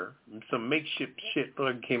wire. Some makeshift shit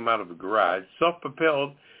came out of a garage,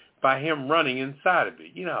 self-propelled by him running inside of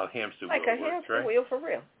it. You know how a hamster wheel works, right? Like a hamster wheel for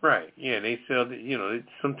real. Right. Yeah, they sell,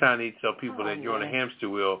 sometimes they tell people that you're on a hamster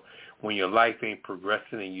wheel when your life ain't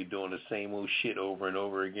progressing and you're doing the same old shit over and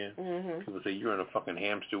over again. Mm-hmm. People say you're on a fucking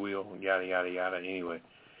hamster wheel, yada, yada, yada, anyway.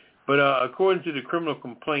 But according to the criminal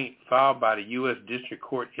complaint filed by the U.S. District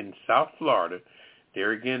Court in South Florida,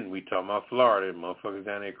 there again, we talking about Florida, motherfuckers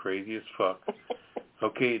down there crazy as fuck.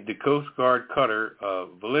 Okay, the Coast Guard cutter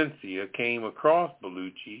Valencia came across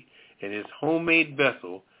Bellucci in his homemade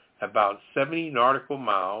vessel about 70 nautical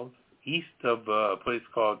miles east of a place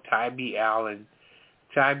called Tybee Island,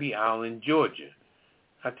 Georgia.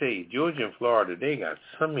 I tell you, Georgia and Florida, they got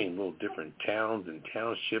so many little different towns and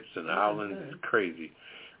townships and islands. It's crazy.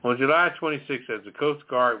 On July 26th, as the Coast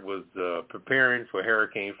Guard was preparing for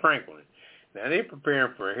Hurricane Franklin. Now, they're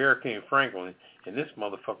preparing for Hurricane Franklin, and this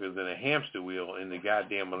motherfucker's in a hamster wheel in the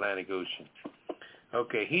goddamn Atlantic Ocean.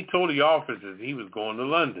 Okay, he told the officers he was going to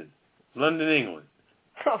London, England.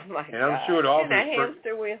 Oh, my God. And I'm sure the officers... In a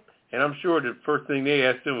hamster wheel. And I'm sure the first thing they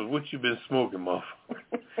asked him was, what you been smoking, motherfucker?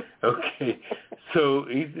 Okay, so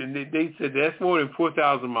they said that's more than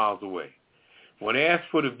 4,000 miles away. When asked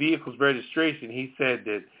for the vehicle's registration, he said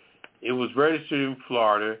that it was registered in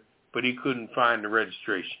Florida, but he couldn't find the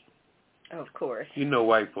registration. Of course. You know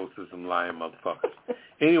white folks are some lying motherfuckers.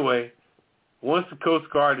 Anyway, once the Coast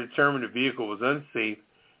Guard determined the vehicle was unsafe,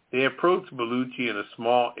 they approached Bellucci in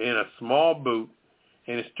a small boat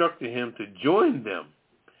and instructed him to join them.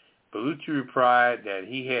 Bellucci replied that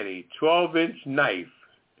he had a 12-inch knife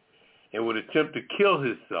and would attempt to kill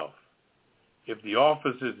himself if the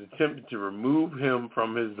officers attempted to remove him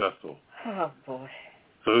from his vessel. Oh, boy.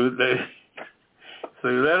 So they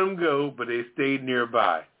let him go, but they stayed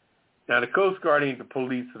nearby. Now, the Coast Guard ain't the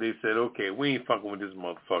police, so they said, okay, we ain't fucking with this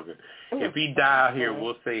motherfucker. If he die out here,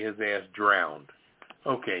 we'll say his ass drowned.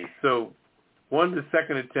 Okay, so one of the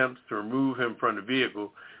second attempts to remove him from the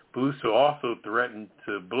vehicle, Bellucci also threatened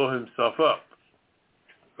to blow himself up,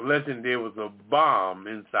 alleging there was a bomb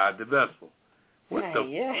inside the vessel. What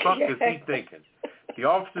the fuck is he thinking? The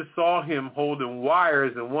officers saw him holding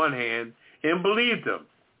wires in one hand and believed him.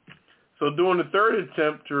 So during the third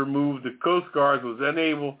attempt to remove, the Coast Guard was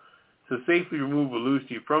unable to safely remove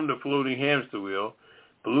Bellucci from the floating hamster wheel.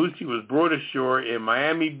 Bellucci was brought ashore in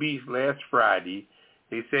Miami Beach last Friday.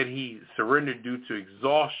 They said he surrendered due to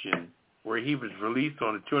exhaustion, where he was released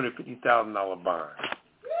on a $250,000 bond.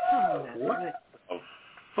 What the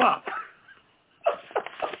fuck?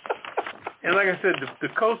 And like I said, the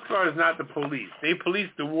Coast Guard is not the police. They police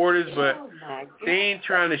the waters, but they ain't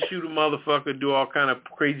trying to shoot a motherfucker, do all kind of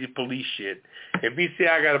crazy police shit. If he say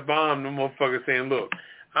I got a bomb, the motherfucker saying, look,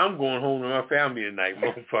 I'm going home to my family tonight,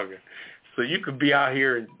 motherfucker. So you could be out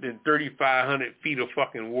here in 3,500 feet of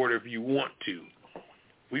fucking water if you want to.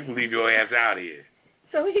 We can leave your ass out here.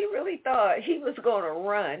 So he really thought he was going to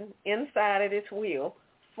run inside of this wheel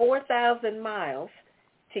 4,000 miles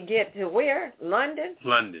to get to where? London?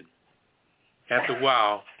 London. After a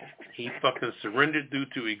while, he fucking surrendered due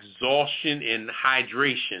to exhaustion and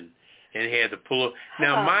hydration and had to pull up.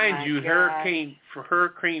 Now, mind you, Hurricane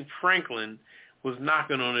Franklin was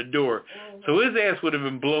knocking on the door, so his ass would have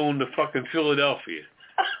been blown to fucking Philadelphia.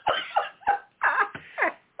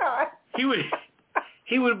 He would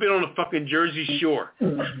have been on the fucking Jersey Shore.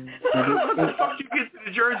 How the fuck you get to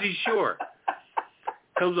the Jersey Shore?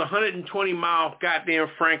 Comes 120-mile goddamn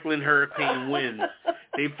Franklin hurricane winds.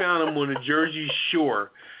 They found him on the Jersey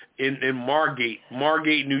Shore in Margate,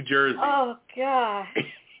 New Jersey. Oh, God.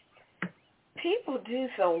 People do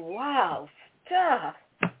some wild stuff.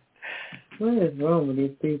 What is wrong with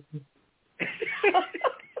these people?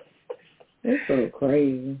 It's so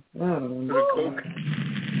crazy. I don't know.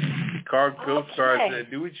 Ghost Car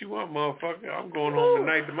said, do what you want, motherfucker. I'm going home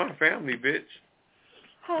tonight to my family, bitch.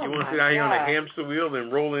 Oh, you want to sit out here on a hamster wheel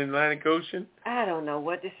and roll in the Atlantic Ocean? I don't know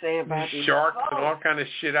what to say about these sharks and all kind of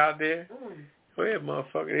shit out there. Go ahead,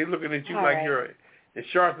 motherfucker. They looking at you all like you're... The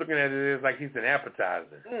shark's looking at it like he's an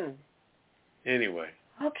appetizer. Anyway.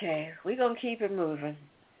 Okay, we're going to keep it moving.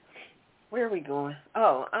 Where are we going?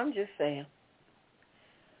 Oh, I'm just saying.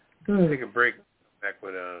 Take a break back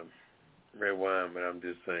with red wine, but I'm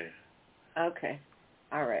just saying. Okay.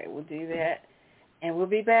 All right, we'll do that. And we'll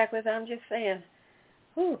be back with I'm Just Saying.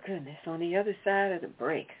 Oh, goodness, on the other side of the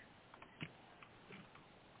break.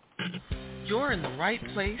 You're in the right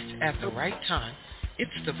place at the right time. It's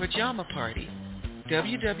the Pajama Party.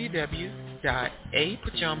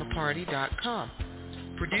 www.apajamaparty.com.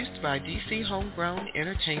 Produced by DC Homegrown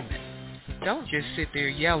Entertainment. Don't just sit there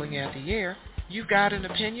yelling at the air. You've got an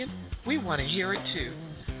opinion? We want to hear it too.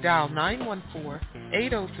 Dial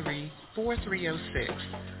 914-803-4306.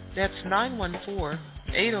 That's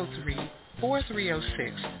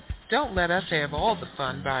 914-803-4306. Don't let us have all the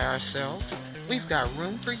fun by ourselves. We've got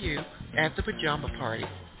room for you at the Pajama Party.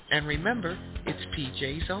 And remember, it's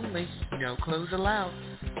PJs only, no clothes allowed.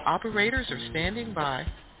 Operators are standing by.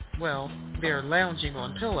 Well, they're lounging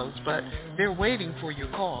on pillows, but they're waiting for your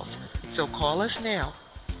calls. So call us now,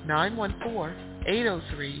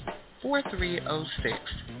 914-803-4306.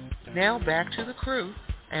 Now back to the crew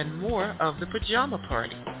and more of the Pajama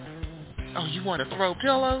Party. Oh, you want to throw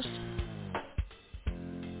pillows?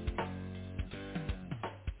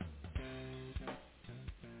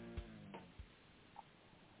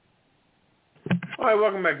 All right,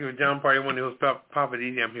 welcome back to the Pajama Party. One of the hosts, Papa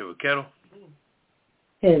D. I'm here with Kettle.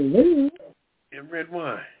 Hello. And red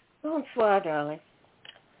wine. Bonsoir, darling.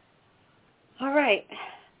 All right.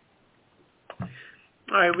 All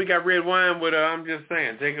right, we got red wine, but I'm just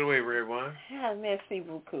saying. Take it away, red wine. Ah, merci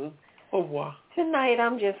beaucoup. Au revoir. Tonight,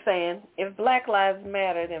 I'm just saying, if Black Lives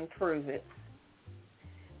Matter, then prove it.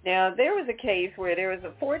 Now, there was a case where there was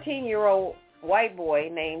a 14-year-old white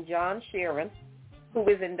boy named John Sheeran who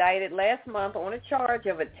was indicted last month on a charge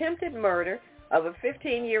of attempted murder of a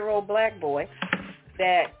 15-year-old black boy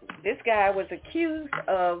that this guy was accused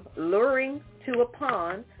of luring to a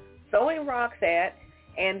pond, throwing rocks at,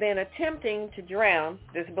 and then attempting to drown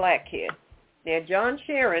this black kid. Now, John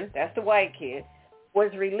Sheeran, that's the white kid,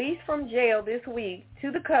 was released from jail this week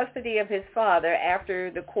to the custody of his father after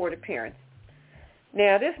the court appearance.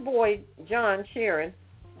 Now, this boy, John Sheeran,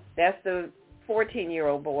 that's the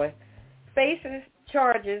 14-year-old boy, faces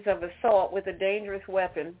charges of assault with a dangerous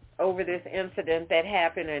weapon over this incident that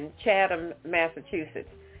happened in Chatham, Massachusetts,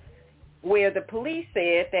 where the police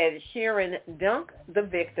said that Sheeran dunked the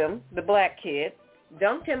victim, the black kid,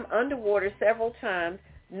 dunked him underwater several times,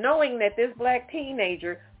 knowing that this black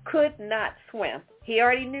teenager could not swim. He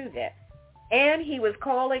already knew that. And he was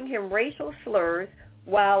calling him racial slurs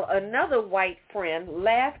while another white friend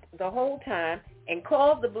laughed the whole time and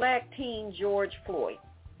called the black teen George Floyd.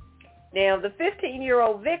 Now, the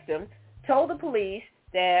 15-year-old victim told the police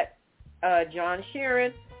that John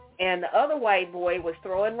Sheeran and the other white boy was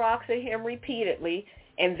throwing rocks at him repeatedly,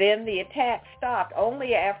 and then the attack stopped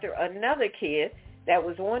only after another kid that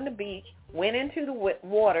was on the beach went into the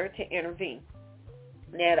water to intervene.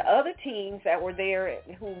 Now, the other teens that were there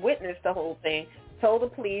who witnessed the whole thing told the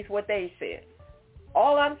police what they said.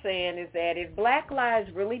 All I'm saying is that if Black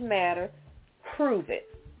Lives really matter, prove it.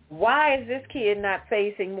 Why is this kid not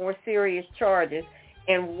facing more serious charges,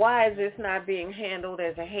 and why is this not being handled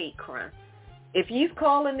as a hate crime? If he's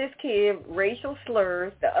calling this kid racial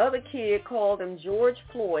slurs, the other kid called him George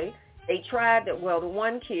Floyd, the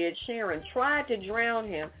one kid, Sharon, tried to drown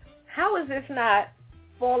him, how is this not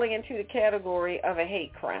falling into the category of a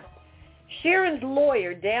hate crime? Sharon's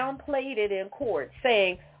lawyer downplayed it in court,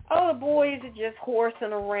 saying, oh, the boys are just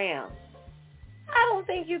horsing around. I don't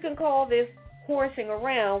think you can call this horsing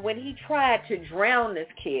around when he tried to drown this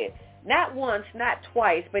kid. Not once, not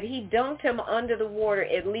twice, but he dunked him under the water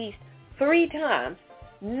at least 3 times,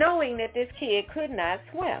 knowing that this kid could not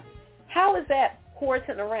swim. How is that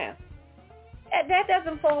horsing around? That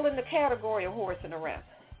doesn't fall in the category of horsing around.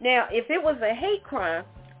 Now, if it was a hate crime,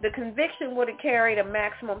 the conviction would have carried a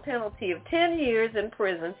maximum penalty of 10 years in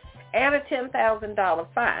prison and a $10,000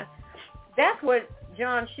 fine. That's what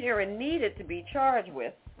John Sheeran needed to be charged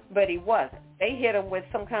with, but he wasn't. They hit him with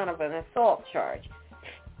some kind of an assault charge.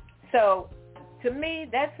 So, to me,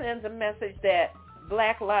 that sends a message that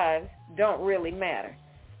black lives don't really matter.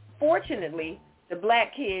 Fortunately, the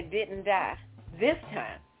black kid didn't die this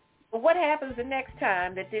time. But what happens the next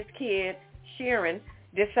time that this kid, Sheeran,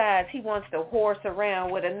 decides he wants to horse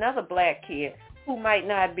around with another black kid who might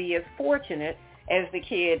not be as fortunate as the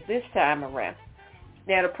kid this time around?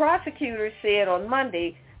 Now, the prosecutor said on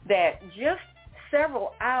Monday that just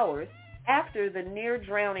several hours after the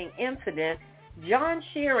near-drowning incident, John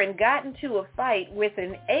Sheeran got into a fight with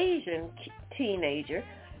an Asian teenager,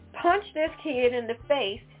 punched this kid in the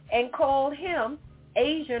face, and called him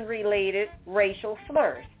Asian-related racial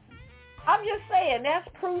slurs. I'm just saying, that's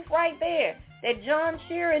proof right there that John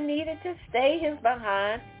Sheeran needed to stay his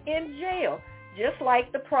behind in jail, just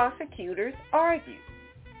like the prosecutors argued.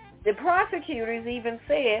 The prosecutors even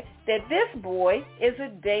said that this boy is a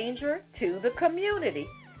danger to the community,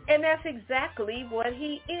 and that's exactly what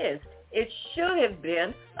he is. It should have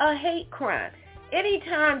been a hate crime.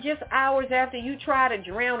 Anytime just hours after you try to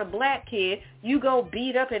drown a black kid, you go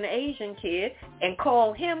beat up an Asian kid and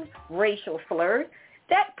call him racial slurs,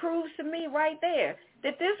 that proves to me right there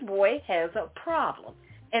that this boy has a problem,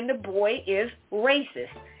 and the boy is racist.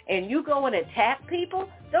 And you go and attack people,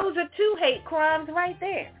 those are two hate crimes right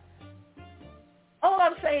there. All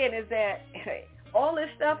I'm saying is that all this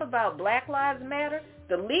stuff about Black Lives Matter,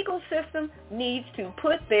 the legal system needs to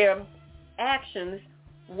put their actions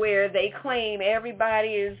where they claim everybody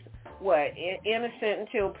is, innocent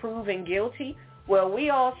until proven guilty. Well, we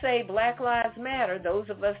all say Black Lives Matter, those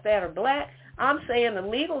of us that are black. I'm saying the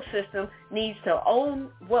legal system needs to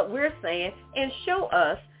own what we're saying and show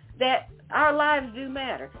us that our lives do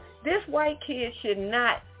matter. This white kid should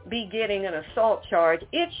not be getting an assault charge.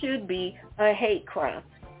 It should be a hate crime.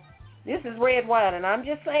 This is Red Wine, and I'm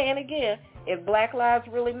just saying again, if black lives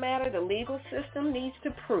really matter, the legal system needs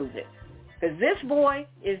to prove it. Because this boy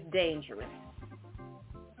is dangerous.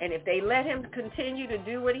 And if they let him continue to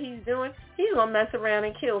do what he's doing, he's going to mess around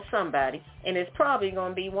and kill somebody. And it's probably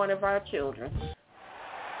going to be one of our children.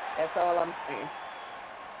 That's all I'm saying.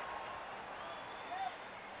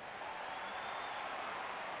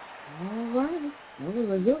 All right. That was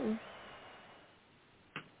a good one.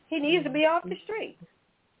 He needs to be off the street.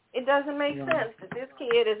 It doesn't make sense that this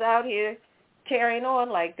kid is out here carrying on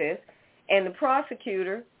like this, and the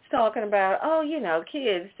prosecutor is talking about,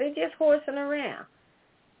 kids, they're just horsing around.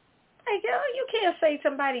 Like, you can't say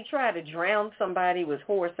somebody tried to drown somebody was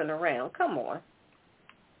horsing around. Come on.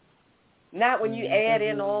 Not when you add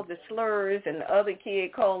in all the slurs and the other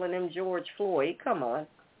kid calling him George Floyd. Come on.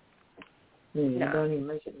 Nah. Don't even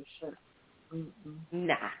make it a show.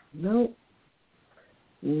 Nah. Nope.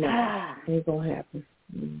 Nah. Ain't going to happen.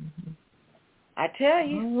 Mm-hmm. I tell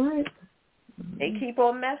you. All right. They keep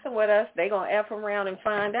on messing with us. They going to F around and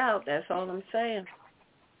find out. That's all I'm saying.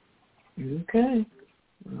 Okay.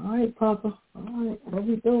 All right, Papa. All right. What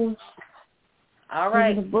we doing? All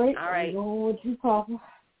right. Taking a break. All right. We're going with you, Papa.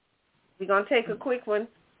 We're going to take a quick one,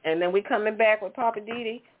 and then we're coming back with Papa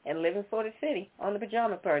Didi and Living for the City on the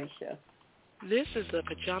Pajama Party Show. This is the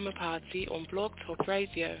Pajama Party on Blog Talk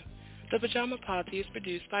Radio. The Pajama Party is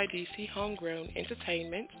produced by DC Homegrown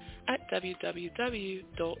Entertainment at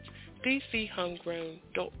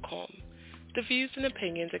www.dchomegrown.com. The views and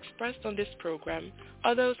opinions expressed on this program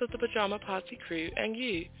are those of the Pajama Party crew and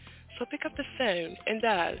you. So pick up the phone and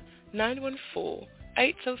dial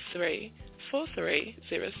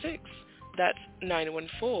 914-803-4306. That's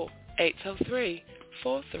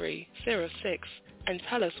 914-803-4306. And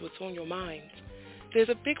tell us what's on your mind. There's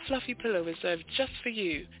a big fluffy pillow reserved just for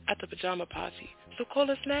you at the Pajama Party, so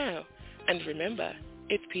call us now. And remember,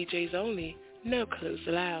 it's PJs only, no clothes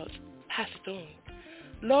allowed. Pass it on.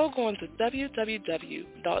 Log on to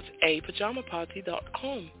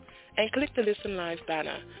www.apajamaparty.com and click the Listen Live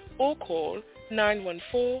banner or call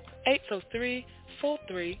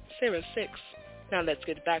 914-803-4306. Now let's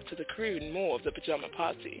get back to the crew and more of the Pajama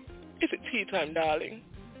Party. Is it tea time, darling?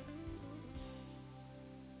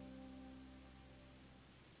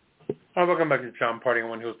 Hi, welcome back to the Pajama Party on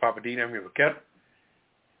One Hills Papa Didi. I'm here with Kep.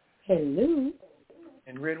 Hello.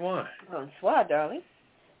 And Red Wine. Bonsoir, darling.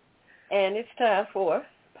 And it's time for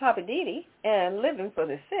Papa Didi and Living for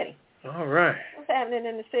the City. All right. What's happening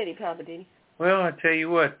in the city, Papa Didi? Well, I tell you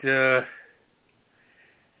what,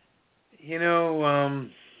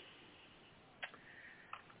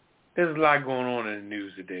 there's a lot going on in the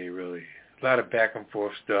news today, really. A lot of back and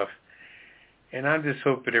forth stuff. And I just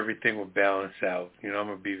hope that everything will balance out. I'm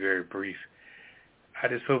going to be very brief. I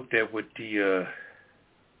just hope that with the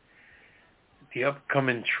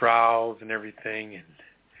upcoming trials and everything and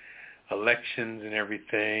elections and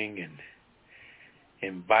everything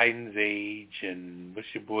and Biden's age and what's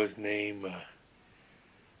your boy's name?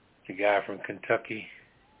 The guy from Kentucky.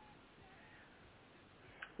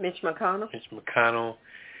 Mitch McConnell.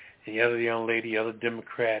 And the other young lady, the other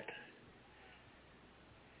Democrat.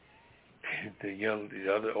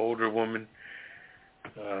 The other older woman.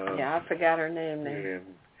 I forgot her name now. Yeah.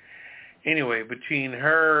 Anyway, between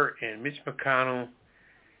her and Mitch McConnell,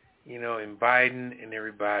 and Biden and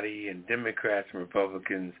everybody and Democrats and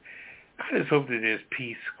Republicans, I just hope that there's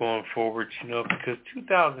peace going forward, because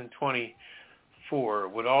 2024,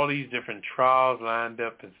 with all these different trials lined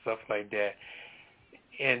up and stuff like that,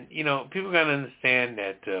 and, people got to understand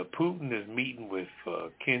that Putin is meeting with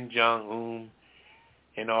Kim Jong-un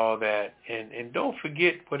and all that. And don't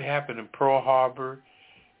forget what happened in Pearl Harbor.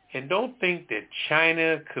 And don't think that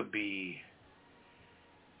China could be,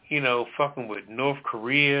 fucking with North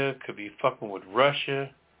Korea, could be fucking with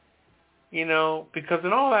Russia, because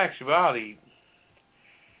in all actuality,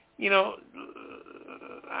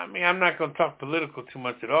 I'm not going to talk political too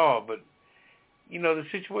much at all, but, the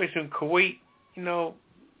situation in Kuwait,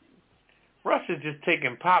 Russia's just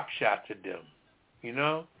taking pop shots at them,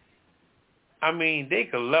 they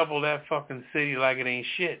could level that fucking city like it ain't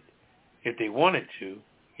shit if they wanted to,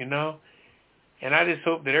 And I just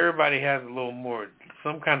hope that everybody has a little more,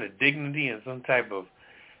 some kind of dignity and some type of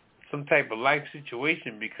life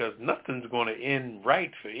situation, because nothing's going to end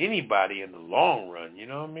right for anybody in the long run, you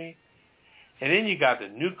know what I mean? And then you got the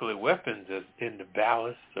nuclear weapons that's in the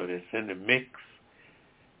ballast or that's in the mix.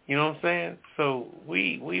 You know what I'm saying? So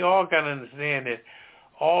we all got to understand that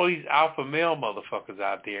all these alpha male motherfuckers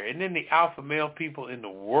out there, and then the alpha male people in the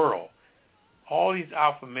world, all these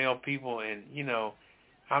alpha male people, and,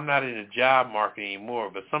 I'm not in the job market anymore,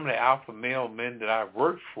 but some of the alpha male men that I've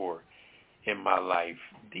worked for in my life,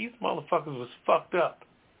 these motherfuckers was fucked up.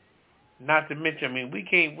 Not to mention, we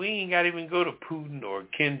ain't got to even go to Putin or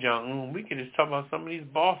Kim Jong-un. We can just talk about some of these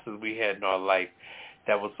bosses we had in our life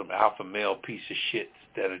that was some alpha male piece of shit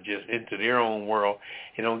that are just into their own world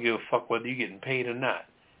and don't give a fuck whether you're getting paid or not.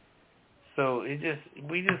 So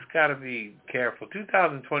we just got to be careful.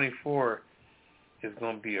 2024 is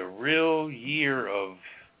going to be a real year of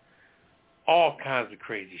all kinds of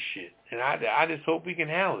crazy shit. And I just hope we can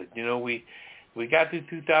handle it. We got through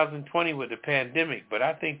 2020 with the pandemic, but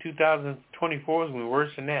I think 2024 is going to be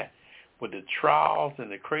worse than that. With the trials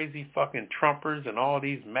and the crazy fucking Trumpers and all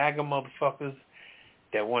these MAGA motherfuckers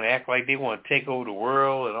that want to act like they want to take over the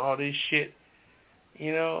world and all this shit.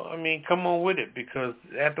 Come on with it, because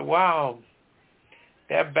after a while,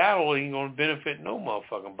 that battle ain't going to benefit no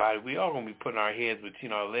motherfucking body. We all going to be putting our heads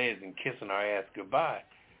between our legs and kissing our ass goodbye.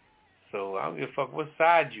 So I don't give a fuck what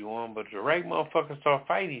side you on, but if the right motherfuckers start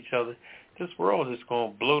fighting each other, this world is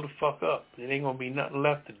going to blow the fuck up. There ain't going to be nothing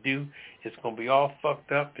left to do. It's going to be all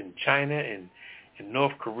fucked up, and China and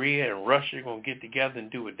North Korea and Russia are going to get together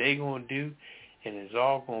and do what they going to do, and it's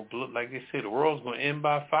all going to blow. Like they said, the world's going to end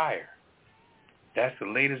by fire. That's the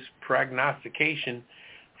latest prognostication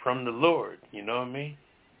from the Lord, you know what I mean?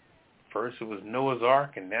 First it was Noah's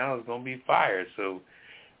Ark, and now it's going to be fire. So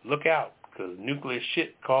look out, because nuclear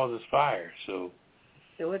shit causes fire. So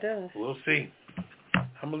sure it does. We'll see.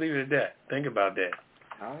 I'm going to leave it at that. Think about that.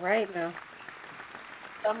 All right now.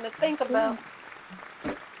 Something to think about.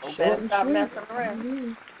 Better stop messing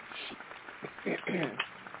around.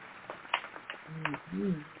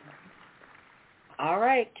 All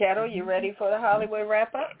right, Kettle, you ready for the Hollywood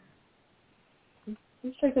wrap-up?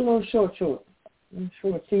 Let's take a little short.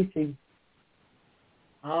 CC.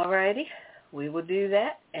 All righty. We will do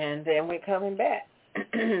that, and then we're coming back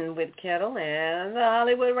with Kettle and the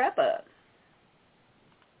Hollywood wrap-up.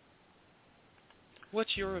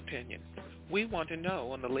 What's your opinion? We want to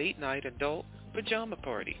know on the Late Night Adult Pajama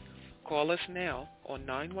Party. Call us now on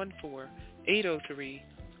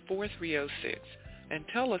 914-803-4306 and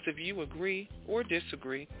tell us if you agree or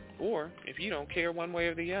disagree, or if you don't care one way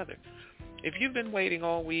or the other. If you've been waiting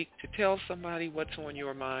all week to tell somebody what's on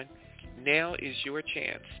your mind, now is your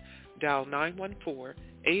chance. Dial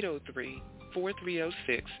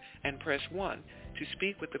 914-803-4306 and press 1 to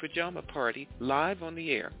speak with the Pajama Party live on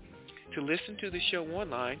the air. To listen to the show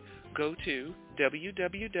online, go to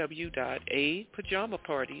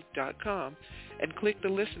www.apajamaparty.com and click the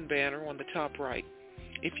listen banner on the top right.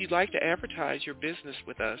 If you'd like to advertise your business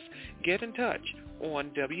with us, get in touch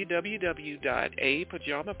on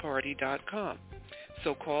www.apajamaparty.com.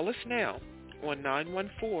 So call us now on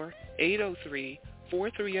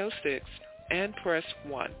 914-803-4306 and press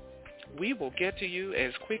 1. We will get to you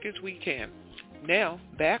as quick as we can. Now,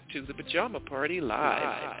 back to the Pajama Party Live.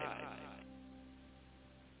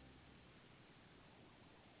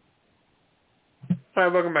 All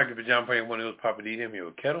right, welcome back to Pajama Party. One of those Papa D. I'm here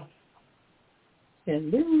with Kettle.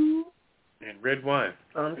 Hello. And Red Wine.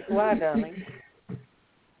 On the fly, darling.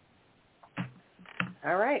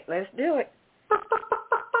 All right, let's do it.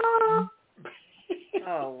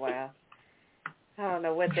 Oh, wow. I don't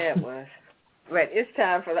know what that was. But it's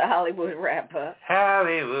time for the Hollywood wrap-up.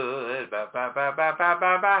 Hollywood,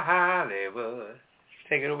 ba-ba-ba-ba-ba-ba, Hollywood.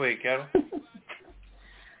 Take it away, Kettle.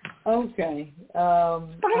 Okay. I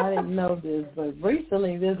didn't know this, but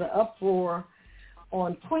recently there's an uproar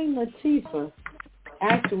on Queen Latifah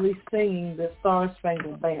actually singing the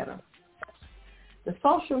Star-Spangled Banner. The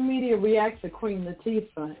social media reacts to Queen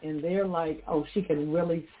Latifah, and they're like, oh, she can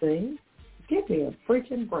really sing? Give me a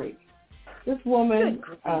freaking break. This woman,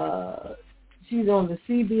 she's on the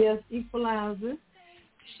CBS Equalizer.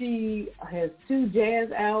 She has 2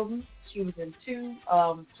 jazz albums. She was in 2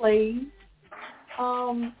 plays.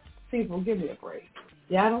 People, give me a break.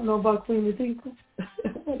 Yeah, I don't know about Queen Latifah.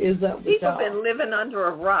 What is up with People y'all? been living under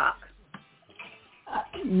a rock.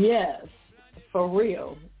 Yes, for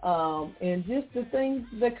real. And just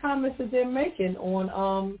the comments that they're making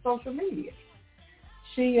on social media.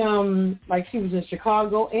 She she was in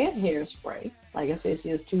Chicago and Hairspray. Like I said, she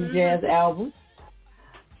has 2 jazz albums.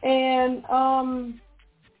 And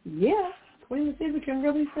Queen Latifah can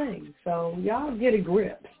really sing. So y'all get a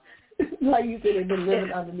grip. Like you said, they've been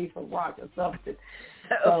living underneath a rock or something.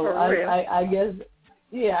 So I guess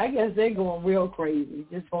they're going real crazy,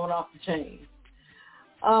 just going off the chain.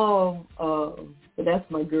 But that's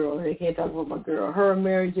my girl. They can't talk about my girl. Her,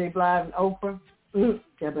 Mary J. Blige, and Oprah. You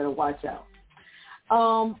better watch out.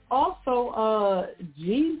 Also,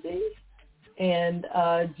 Jeezy and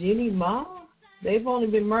Jeannie Ma, they've only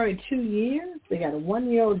been married 2 years. They got a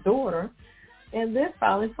 1-year-old daughter, and they're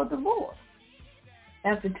filing for divorce.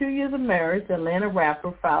 After 2 years of marriage, the Atlanta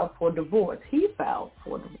rapper filed for divorce. He filed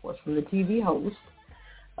for divorce from the TV host,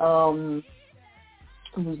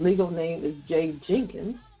 whose legal name is Jay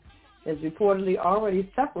Jenkins, is reportedly already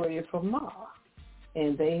separated from Ma,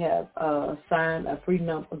 and they have signed a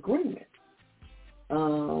prenup agreement.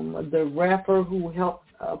 The rapper who helped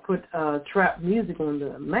put trap music on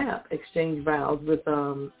the map exchanged vows with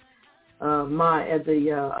Ma at the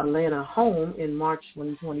Atlanta home in March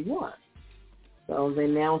 2021. So they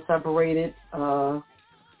now separated,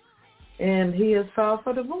 and he has filed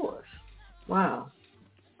for divorce. Wow.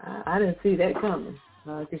 I didn't see that coming.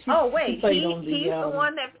 He's the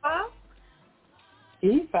one that filed?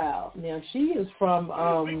 He filed. Now, she is from,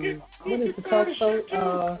 what is the talk show?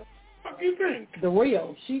 The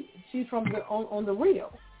Rio. She's from on the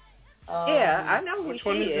Rio. I know who she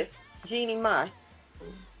is. Jeannie Ma,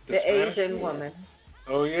 the Asian woman.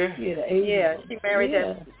 Oh, yeah? Yeah, the Asian woman. She married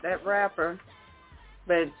that rapper.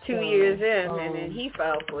 But 2 years in, and then he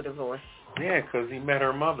filed for divorce. Yeah, because he met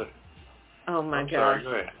her mother. Oh, my gosh. Sorry, go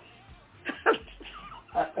ahead.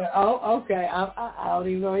 Okay. I don't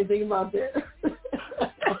even know anything about that.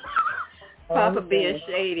 Papa being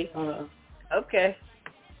shady. Okay.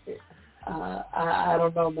 I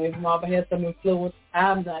don't know. Maybe Mama had some influence.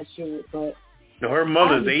 I'm not sure, but... No, her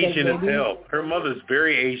mother's Asian as hell. Her mother's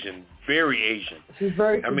very Asian. Very Asian. She's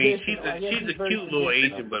very she's a cute little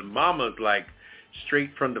Asian, but Mama's like...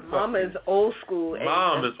 straight from the Mama is old school Asian.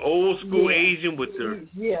 Mom is old school Asian with the...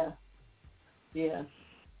 Yeah.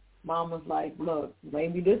 Mama's like, look,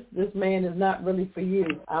 maybe this man is not really for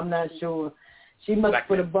you. I'm not sure. She must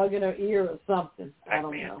put a bug in her ear or something. I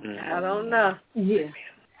don't know. I don't know. Yeah.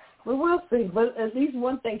 Well, we'll see. But at least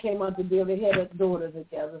one thing came out the deal. They had a daughter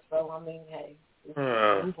together. So, I mean, hey,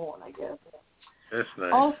 it's born, I guess. That's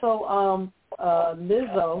nice. Also,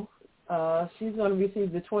 Lizzo... she's going to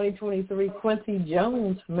receive the 2023 Quincy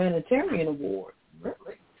Jones Humanitarian Award.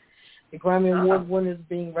 Really? The Grammy Award winner is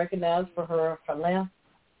being recognized for her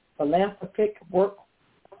philanthropic work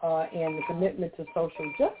and the commitment to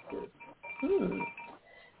social justice.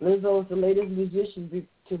 Lizzo is the latest musician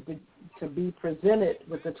to be presented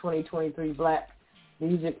with the 2023 Black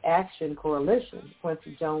Music Action Coalition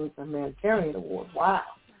Quincy Jones Humanitarian Award. Wow.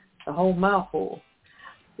 The whole mouthful.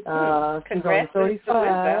 She's on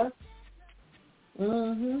 35.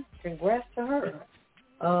 Congrats to her.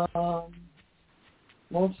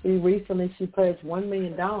 Mostly recently, she pledged $1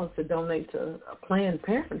 million to donate to Planned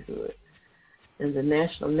Parenthood and the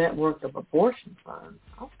National Network of Abortion Funds.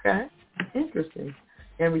 Okay, interesting.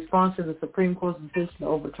 In response to the Supreme Court's decision to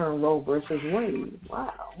overturn Roe versus Wade.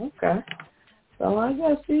 Wow. Okay. So I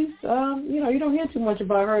guess she's, you don't hear too much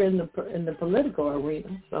about her in the political arena.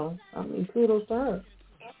 So I mean, kudos to her.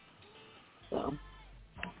 So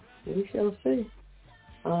we shall see.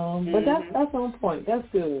 But that's on point. That's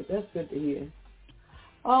good. That's good to hear.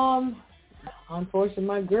 Unfortunately,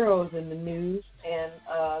 my girls in the news and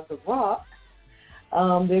The Rock,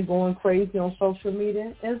 they're going crazy on social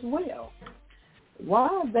media as well.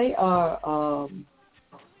 While they are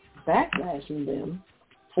backlashing them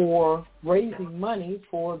for raising money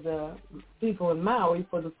for the people in Maui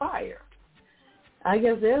for the fire, I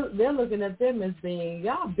guess they're looking at them as being,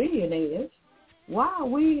 y'all billionaires. Why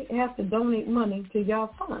we have to donate money to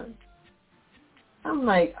y'all funds? I'm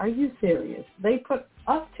like, are you serious? They put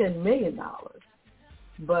up $10 million.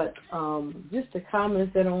 But just the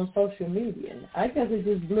comments that are on social media, I guess it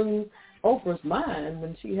just blew Oprah's mind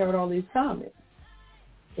when she heard all these comments.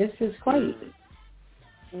 It's just crazy.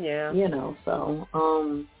 Yeah. So,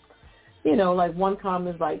 like one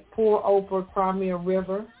comment is like, poor Oprah, Crimea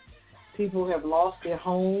River. People have lost their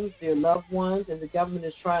homes, their loved ones, and the government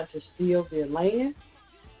is trying to steal their land.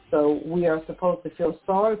 So we are supposed to feel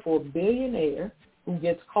sorry for a billionaire who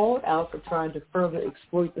gets called out for trying to further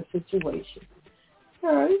exploit the situation.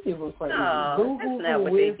 Girl, these people are crazy. No, that's not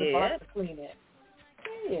what they did. To clean it.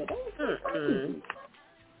 Yeah, that's crazy.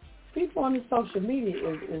 People on the social media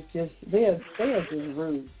is just, they are just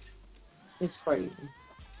rude. It's crazy.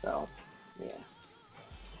 So, yeah.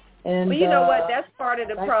 And, well, you know what? That's part of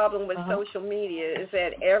the problem with social media is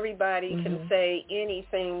that everybody can say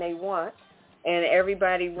anything they want, and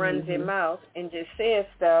everybody runs their mouth and just says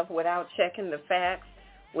stuff without checking the facts,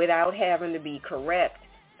 without having to be correct.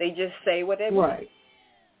 They just say what they want. Right.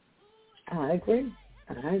 I agree.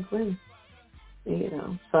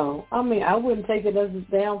 So, I mean, I wouldn't take it as a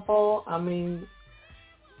downfall. I mean,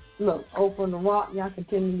 look, Oprah and The Rock, y'all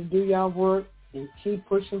continue to do y'all work and keep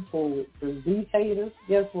pushing forward. Because these haters,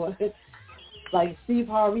 guess what? Like Steve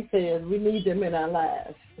Harvey says, we need them in our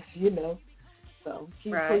lives, So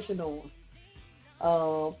keep pushing on.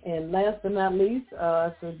 And last but not least,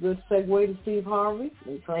 it's a good segue to Steve Harvey.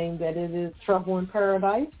 They claim that it is trouble in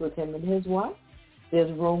paradise with him and his wife. There's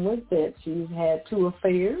rumors that she's had 2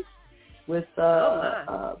 affairs with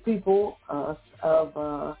people of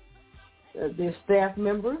their staff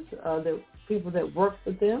members, the people that work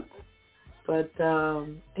with them. But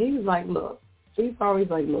he was like, look, Steve Harvey's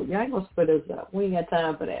like, look, y'all ain't going to split us up. We ain't got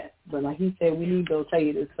time for that. But like he said, we need those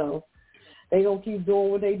haters. So they going to keep doing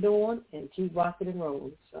what they doing and keep rocking and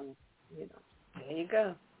rolling. So, There you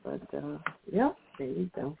go. But, there you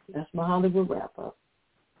go. That's my Hollywood wrap-up.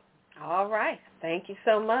 All right. Thank you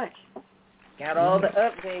so much. Got all the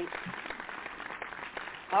updates.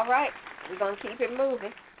 All right. We're going to keep it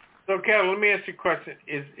moving. So, Kelly, let me ask you a question.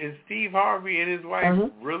 Is Steve Harvey and his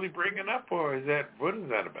wife really breaking up, or what is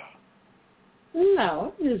that about?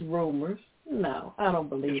 No, it's just rumors. No, I don't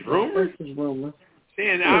believe it's rumors? It's just rumors.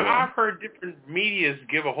 And I've heard different medias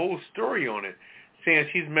give a whole story on it, saying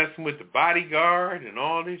she's messing with the bodyguard and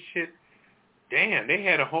all this shit. Damn, they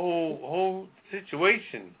had a whole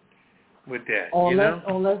situation with that.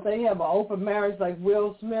 Unless they have an open marriage like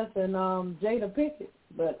Will Smith and Jada Pinkett.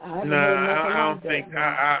 But I haven't heard nothing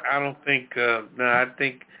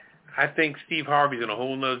I think Steve Harvey's in a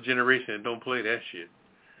whole nother generation that don't play that shit.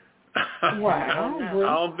 Right.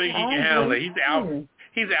 I don't think he can handle it.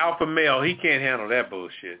 He's an alpha male. He can't handle that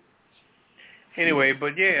bullshit. Anyway,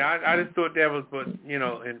 but yeah, I just thought that was, but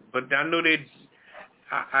I know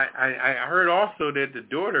I heard also that the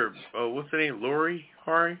daughter, what's her name, Lori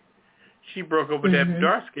Harvey, she broke up with that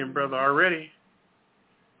dark-skinned brother already.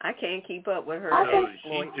 I can't keep up with her. I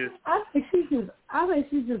think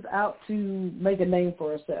she's just out to make a name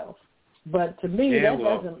for herself. But to me, that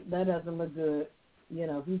doesn't look good.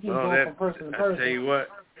 If you keep going from person to person. I tell you what.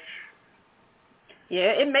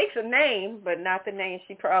 Yeah, it makes a name, but not the name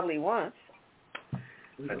she probably wants.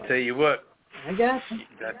 I tell you what. I got you.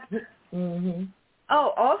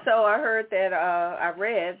 Oh, also I heard that I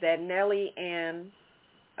read that Nelly and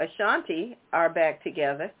Ashanti are back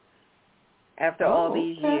together after all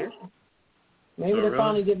these years. Maybe they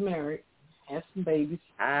finally get married, have some babies.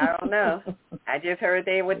 I don't know. I just heard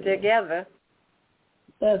they were together.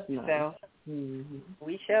 That's nice. So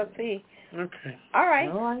we shall see. Okay. All right.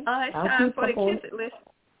 It's time for the Kiss It list.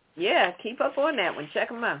 Yeah, keep up on that one. Check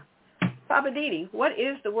them out. Papa Didi, what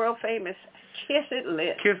is the world famous Kiss It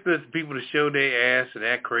list? Kiss list people to show their ass and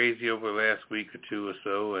act crazy over the last week or two or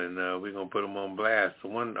so, and we're going to put them on blast. The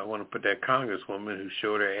one, I want to put that congresswoman who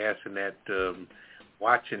showed her ass in that,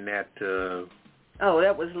 watching that.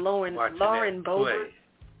 That was Lauren Boebert.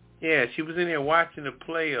 Yeah, she was in there watching the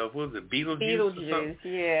play of, what was it, Beetlejuice or something?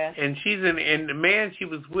 Yeah. And and the man she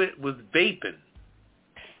was with was vaping.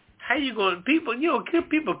 how you going? People,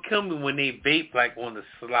 people kill me when they vape like on the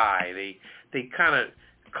sly. They kind of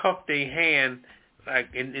cuff their hand, like,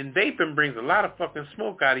 and vaping brings a lot of fucking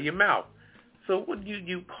smoke out of your mouth. So what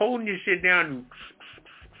you holding your shit down,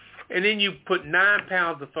 and then you put 9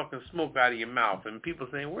 pounds of fucking smoke out of your mouth, and people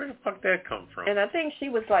saying, where the fuck that come from? And I think she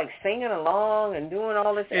was like singing along and doing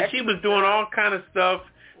all this. And she was doing all kind of stuff.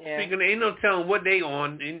 Yeah. Speaking, ain't no telling what they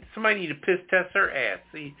on, and somebody need to piss test her ass.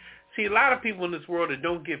 See, a lot of people in this world that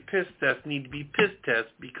don't get piss tests need to be piss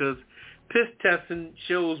tested, because piss testing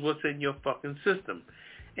shows what's in your fucking system.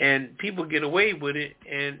 And people get away with it,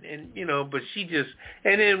 and but she just,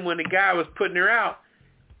 and then when the guy was putting her out,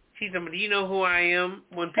 she's like, do you know who I am?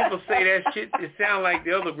 When people say that shit, it sounds like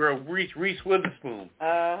the other girl, Reese Witherspoon.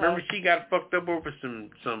 Remember she got fucked up over some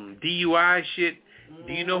DUI shit?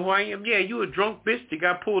 Do you know who I am? Yeah, you a drunk bitch that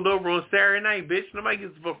got pulled over on Saturday night, bitch. Nobody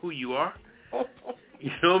gives a fuck who you are.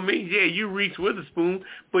 You know what I mean? Yeah, you Reese Witherspoon,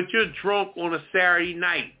 but you're drunk on a Saturday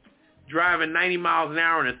night, driving 90 miles an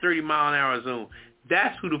hour in a 30-mile-an-hour zone.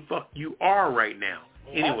 That's who the fuck you are right now.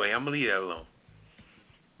 Yep. Anyway, I'm going to leave that alone.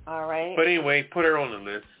 All right. But anyway, put her on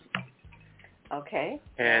the list. Okay.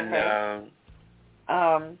 And, okay.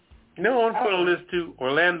 I'm put on the list too,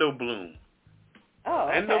 Orlando Bloom. Oh,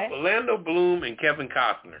 okay. Orlando Bloom and Kevin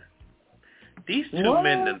Costner. These two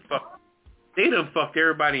men done fucked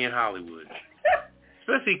everybody in Hollywood.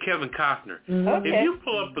 Especially Kevin Costner. Okay. If you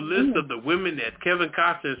pull up the list of the women that Kevin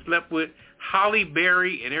Costner slept with, Halle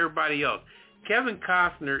Berry and everybody else, Kevin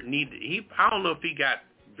Costner I don't know if he got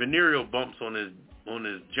venereal bumps on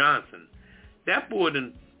his Johnson. That boy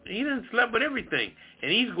he done slept with everything.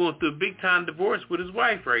 And he's going through a big time divorce with his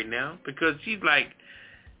wife right now, because she's like,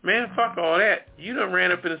 man, fuck all that. You done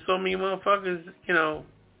ran up into so many motherfuckers,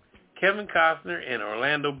 Kevin Costner and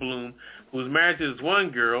Orlando Bloom, who's married to this one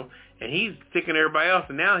girl, and he's sticking everybody else,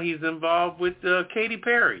 and now he's involved with Katy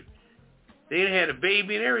Perry. They had a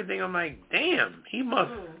baby and everything. I'm like, damn,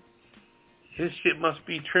 his shit must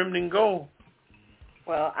be trimmed in gold.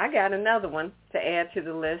 Well, I got another one to add to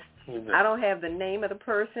the list. I don't have the name of the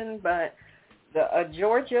person, but a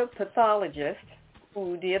Georgia pathologist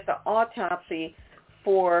who did the autopsy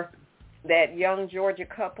for that young Georgia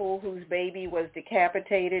couple whose baby was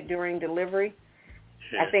decapitated during delivery.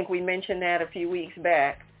 Yeah. I think we mentioned that a few weeks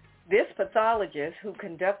back. This pathologist who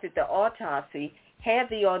conducted the autopsy had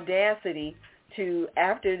the audacity to,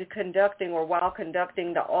 while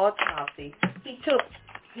conducting the autopsy,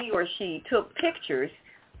 he or she took pictures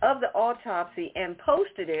of the autopsy and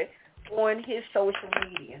posted it on his social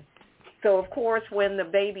media. So, of course, when the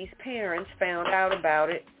baby's parents found out about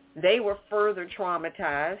it, they were further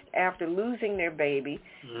traumatized after losing their baby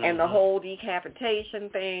and the whole decapitation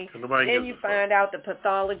thing. Then you find out the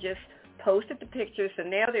pathologist posted the pictures, and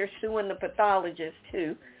now they're suing the pathologist,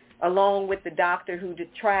 too, along with the doctor who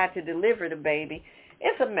tried to deliver the baby.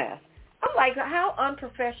 It's a mess. I'm like, how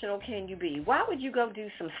unprofessional can you be? Why would you go do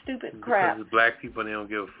some stupid crap? Because black people, they don't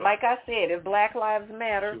give a fuck. Like I said, if Black Lives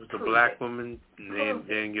Matter, she was a black woman, and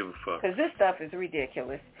they didn't give a fuck. Because this stuff is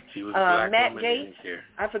ridiculous. She was a black Matt woman, Gaetz, they didn't care.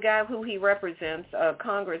 I forgot who he represents, a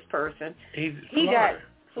congressperson. He got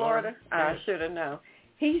Florida. I should have known.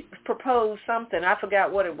 He proposed something. I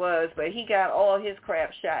forgot what it was, but he got all his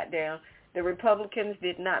crap shot down. The Republicans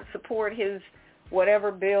did not support his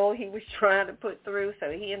whatever bill he was trying to put through,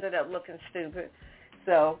 so he ended up looking stupid.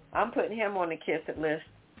 So I'm putting him on the kiss it list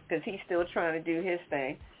because he's still trying to do his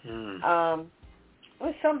thing.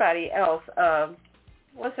 With somebody else,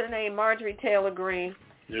 what's her name? Marjorie Taylor Greene.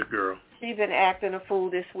 Your girl. She's been acting a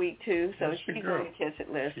fool this week, too, so she's on the kiss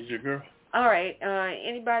it list. She's your girl. All right.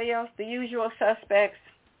 Anybody else? The usual suspects?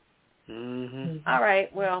 All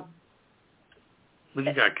right. Well. What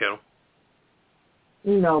you got, Kettle?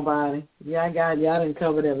 Nobody. Yeah, I done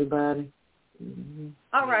covered everybody.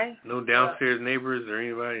 All right. No downstairs neighbors or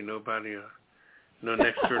anybody? Nobody? No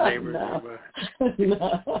next door neighbors?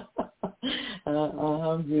 No.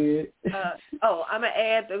 I'm good. I'm going to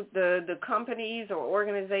add the companies or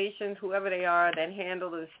organizations, whoever they are, that handle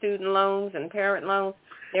the student loans and parent loans.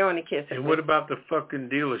 They're on the kiss it list. And what about the fucking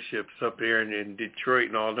dealerships up there in Detroit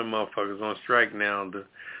and all them motherfuckers on strike now?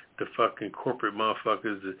 The fucking corporate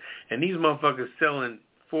motherfuckers, and these motherfuckers selling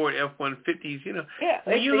Ford F-150s, Yeah,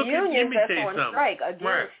 when it's you the look at, unions let me tell you that's on something. strike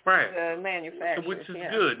against right. the manufacturers. Which is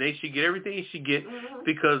good. They should get everything they should get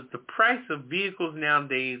because the price of vehicles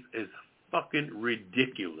nowadays is fucking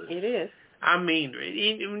ridiculous. It is. I mean,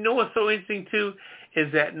 you know what's so interesting, too,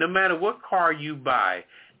 is that no matter what car you buy,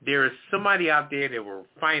 there is somebody out there that will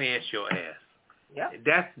finance your ass. Yep.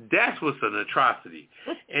 That's what's an atrocity.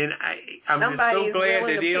 And I'm just so glad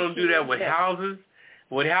that they don't do that with houses.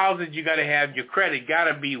 With houses, you got to have your credit got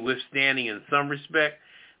to be withstanding in some respect.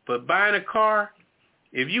 But buying a car,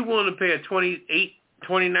 if you want to pay a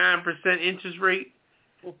 29% interest rate,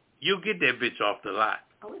 you'll get that bitch off the lot.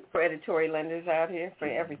 Oh, it's predatory lenders out here for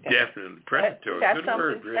everything. Definitely predatory. Got Good something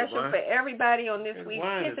word, special for everybody on this week's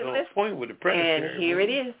Kiss It List. Point with the predatory. And here it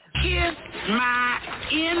is. Kiss my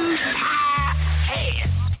entire ass.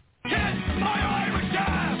 Kiss my Irish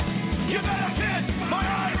ass. You better kiss my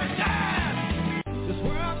Irish ass. This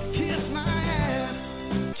world, kiss my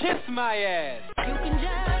ass. Kiss my ass. You can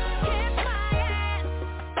just kiss my ass.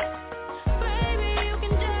 Baby, you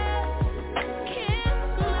can just kiss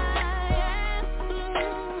my ass.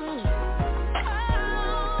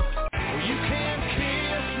 Oh, you can't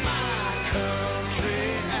kiss my country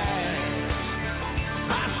ass.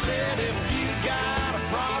 I said if you got a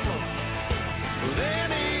problem with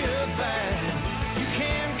any of that, you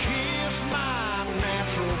can kiss my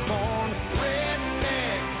natural born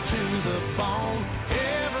redneck to the bone,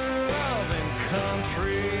 ever-loving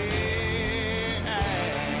country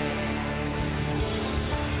ass.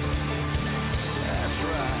 That's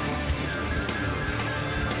right.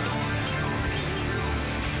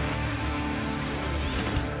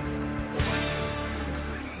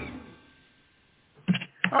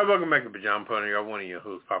 All right, welcome back to Pajama Party. I'm one of your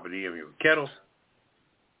hosts, Papa D. I'm here with Kettles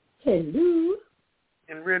Hello.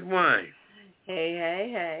 and Red Wine.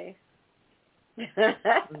 Hey.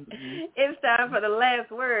 It's time for the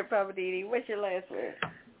last word, Papa Didi. What's your last word?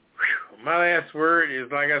 My last word is,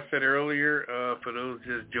 like I said earlier, for those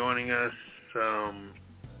just joining us,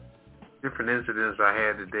 different incidents I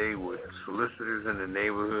had today with solicitors in the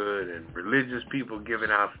neighborhood and religious people giving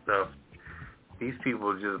out stuff. These people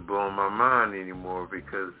are just blowing my mind anymore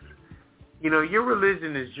because, you know, your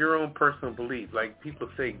religion is your own personal belief. Like people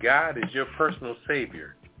say, God is your personal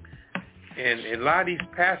savior. And a lot of these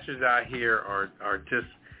pastors out here are just,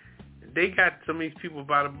 they got some of these people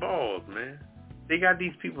by the balls, man. They got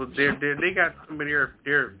these people, they got some of their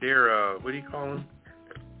what do you call them?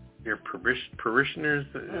 Their parishioners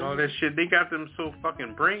and all that shit. They got them so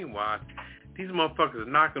fucking brainwashed. These motherfuckers are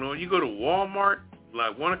knocking on. You go to Walmart,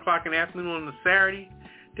 like 1 o'clock in the afternoon on a Saturday,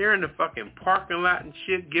 they're in the fucking parking lot and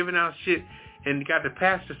shit, giving out shit, and got the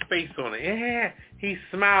pastor's face on it. Yeah, he's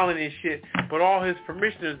smiling and shit, but all his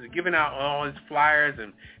parishioners are giving out all his flyers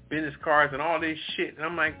and business cards and all this shit. And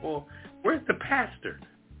I'm like, well, where's the pastor?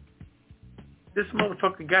 This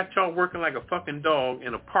motherfucker got y'all working like a fucking dog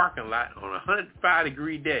in a parking lot on a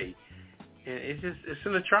 105-degree day. And it's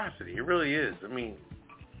an atrocity. It really is. I mean,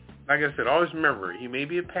 like I said, always remember, he may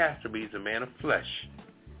be a pastor, but he's a man of flesh.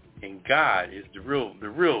 And God is the real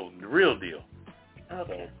deal.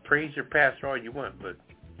 Okay. So praise your pastor all you want, but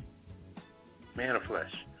man of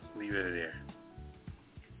flesh. Leave it there.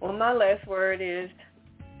 Well, my last word is,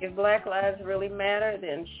 if Black lives really matter,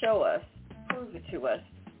 then show us. Prove it to us.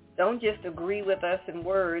 Don't just agree with us in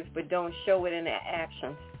words, but don't show it in their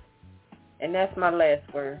actions. And that's my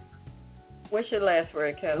last word. What's your last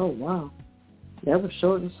word, Kelly? Oh, wow. That was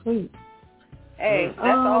short and sweet. Hey, that's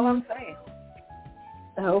all I'm saying.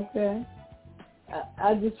 Okay.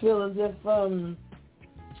 I just feel as if,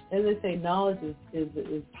 as they say, knowledge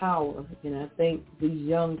is power. And I think these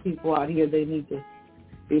young people out here, they need to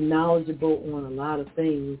be knowledgeable on a lot of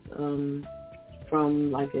things.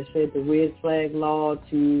 From, like I said, the red flag law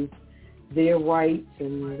to their rights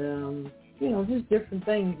and, just different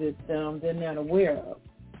things that they're not aware of.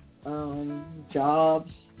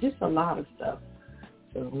 Jobs, just a lot of stuff.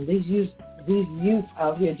 So these youth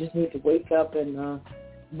out here just need to wake up and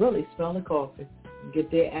really smell the coffee,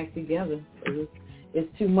 get their act together.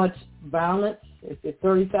 It's too much violence. If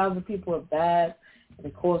 30,000 people have died in the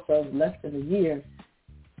course of less than a year,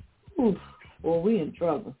 we in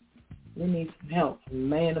trouble. We need some help from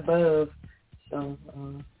man above. So,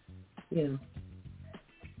 these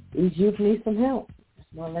youth need some help.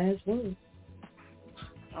 That's my last word.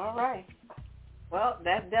 All right. Well,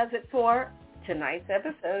 that does it for tonight's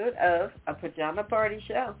episode of A Pajama Party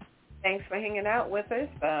Show. Thanks for hanging out with us.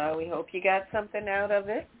 We hope you got something out of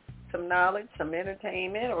it, some knowledge, some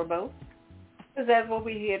entertainment, or both, because that's what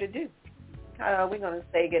we're here to do. We're going to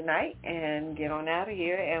say goodnight and get on out of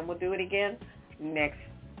here, and we'll do it again next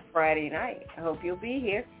Friday night. I hope you'll be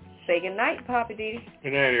here. Say goodnight, Papa Didi.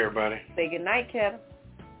 Good night, everybody. Say goodnight, Kevin.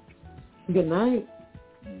 Good night.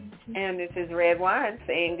 And this is Red Wine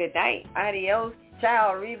saying goodnight. Adios,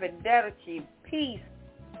 ciao, arrivederci, peace,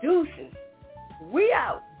 deuces. We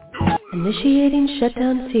out. Initiating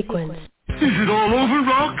shutdown sequence. Is it all over,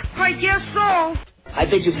 Rock? I guess so. I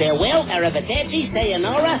bid you farewell, arrivederci,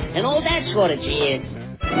 sayonara, and all that sort of jazz.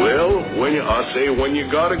 Well, when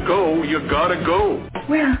you gotta go, you gotta go.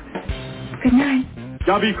 Well, good night.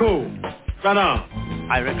 Yabiko. Sana.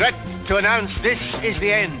 I regret to announce this is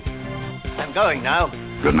the end. I'm going now.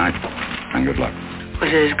 Good night, and good luck. Was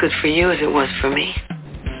it as good for you as it was for me?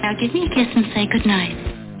 Now give me a kiss and say good night.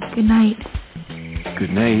 Good night. Good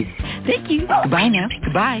night. Thank you. Goodbye now.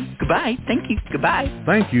 Goodbye. Goodbye. Thank you. Goodbye.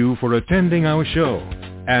 Thank you for attending our show,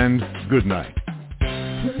 and good night.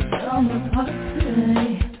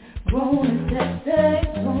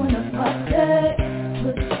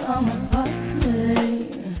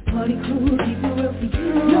 Party crew, keep it real for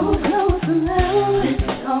you. No clothes allowed. It's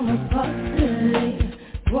summer party.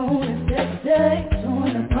 Rolling sexy,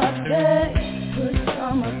 join the party. Good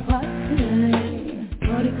summer party.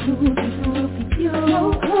 Party crew, keep it real for you.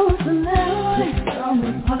 No clothes allowed. It's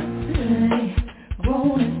summer party.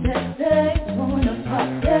 Rolling sexy, join the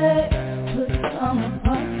party. Good summer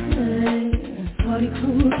party. Party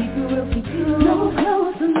crew, keep it real for you. No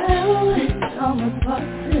clothes allowed. It's summer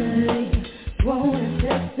party. Rolling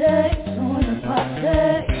sexy, join the party.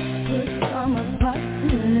 Good summer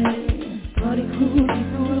party. Party crew.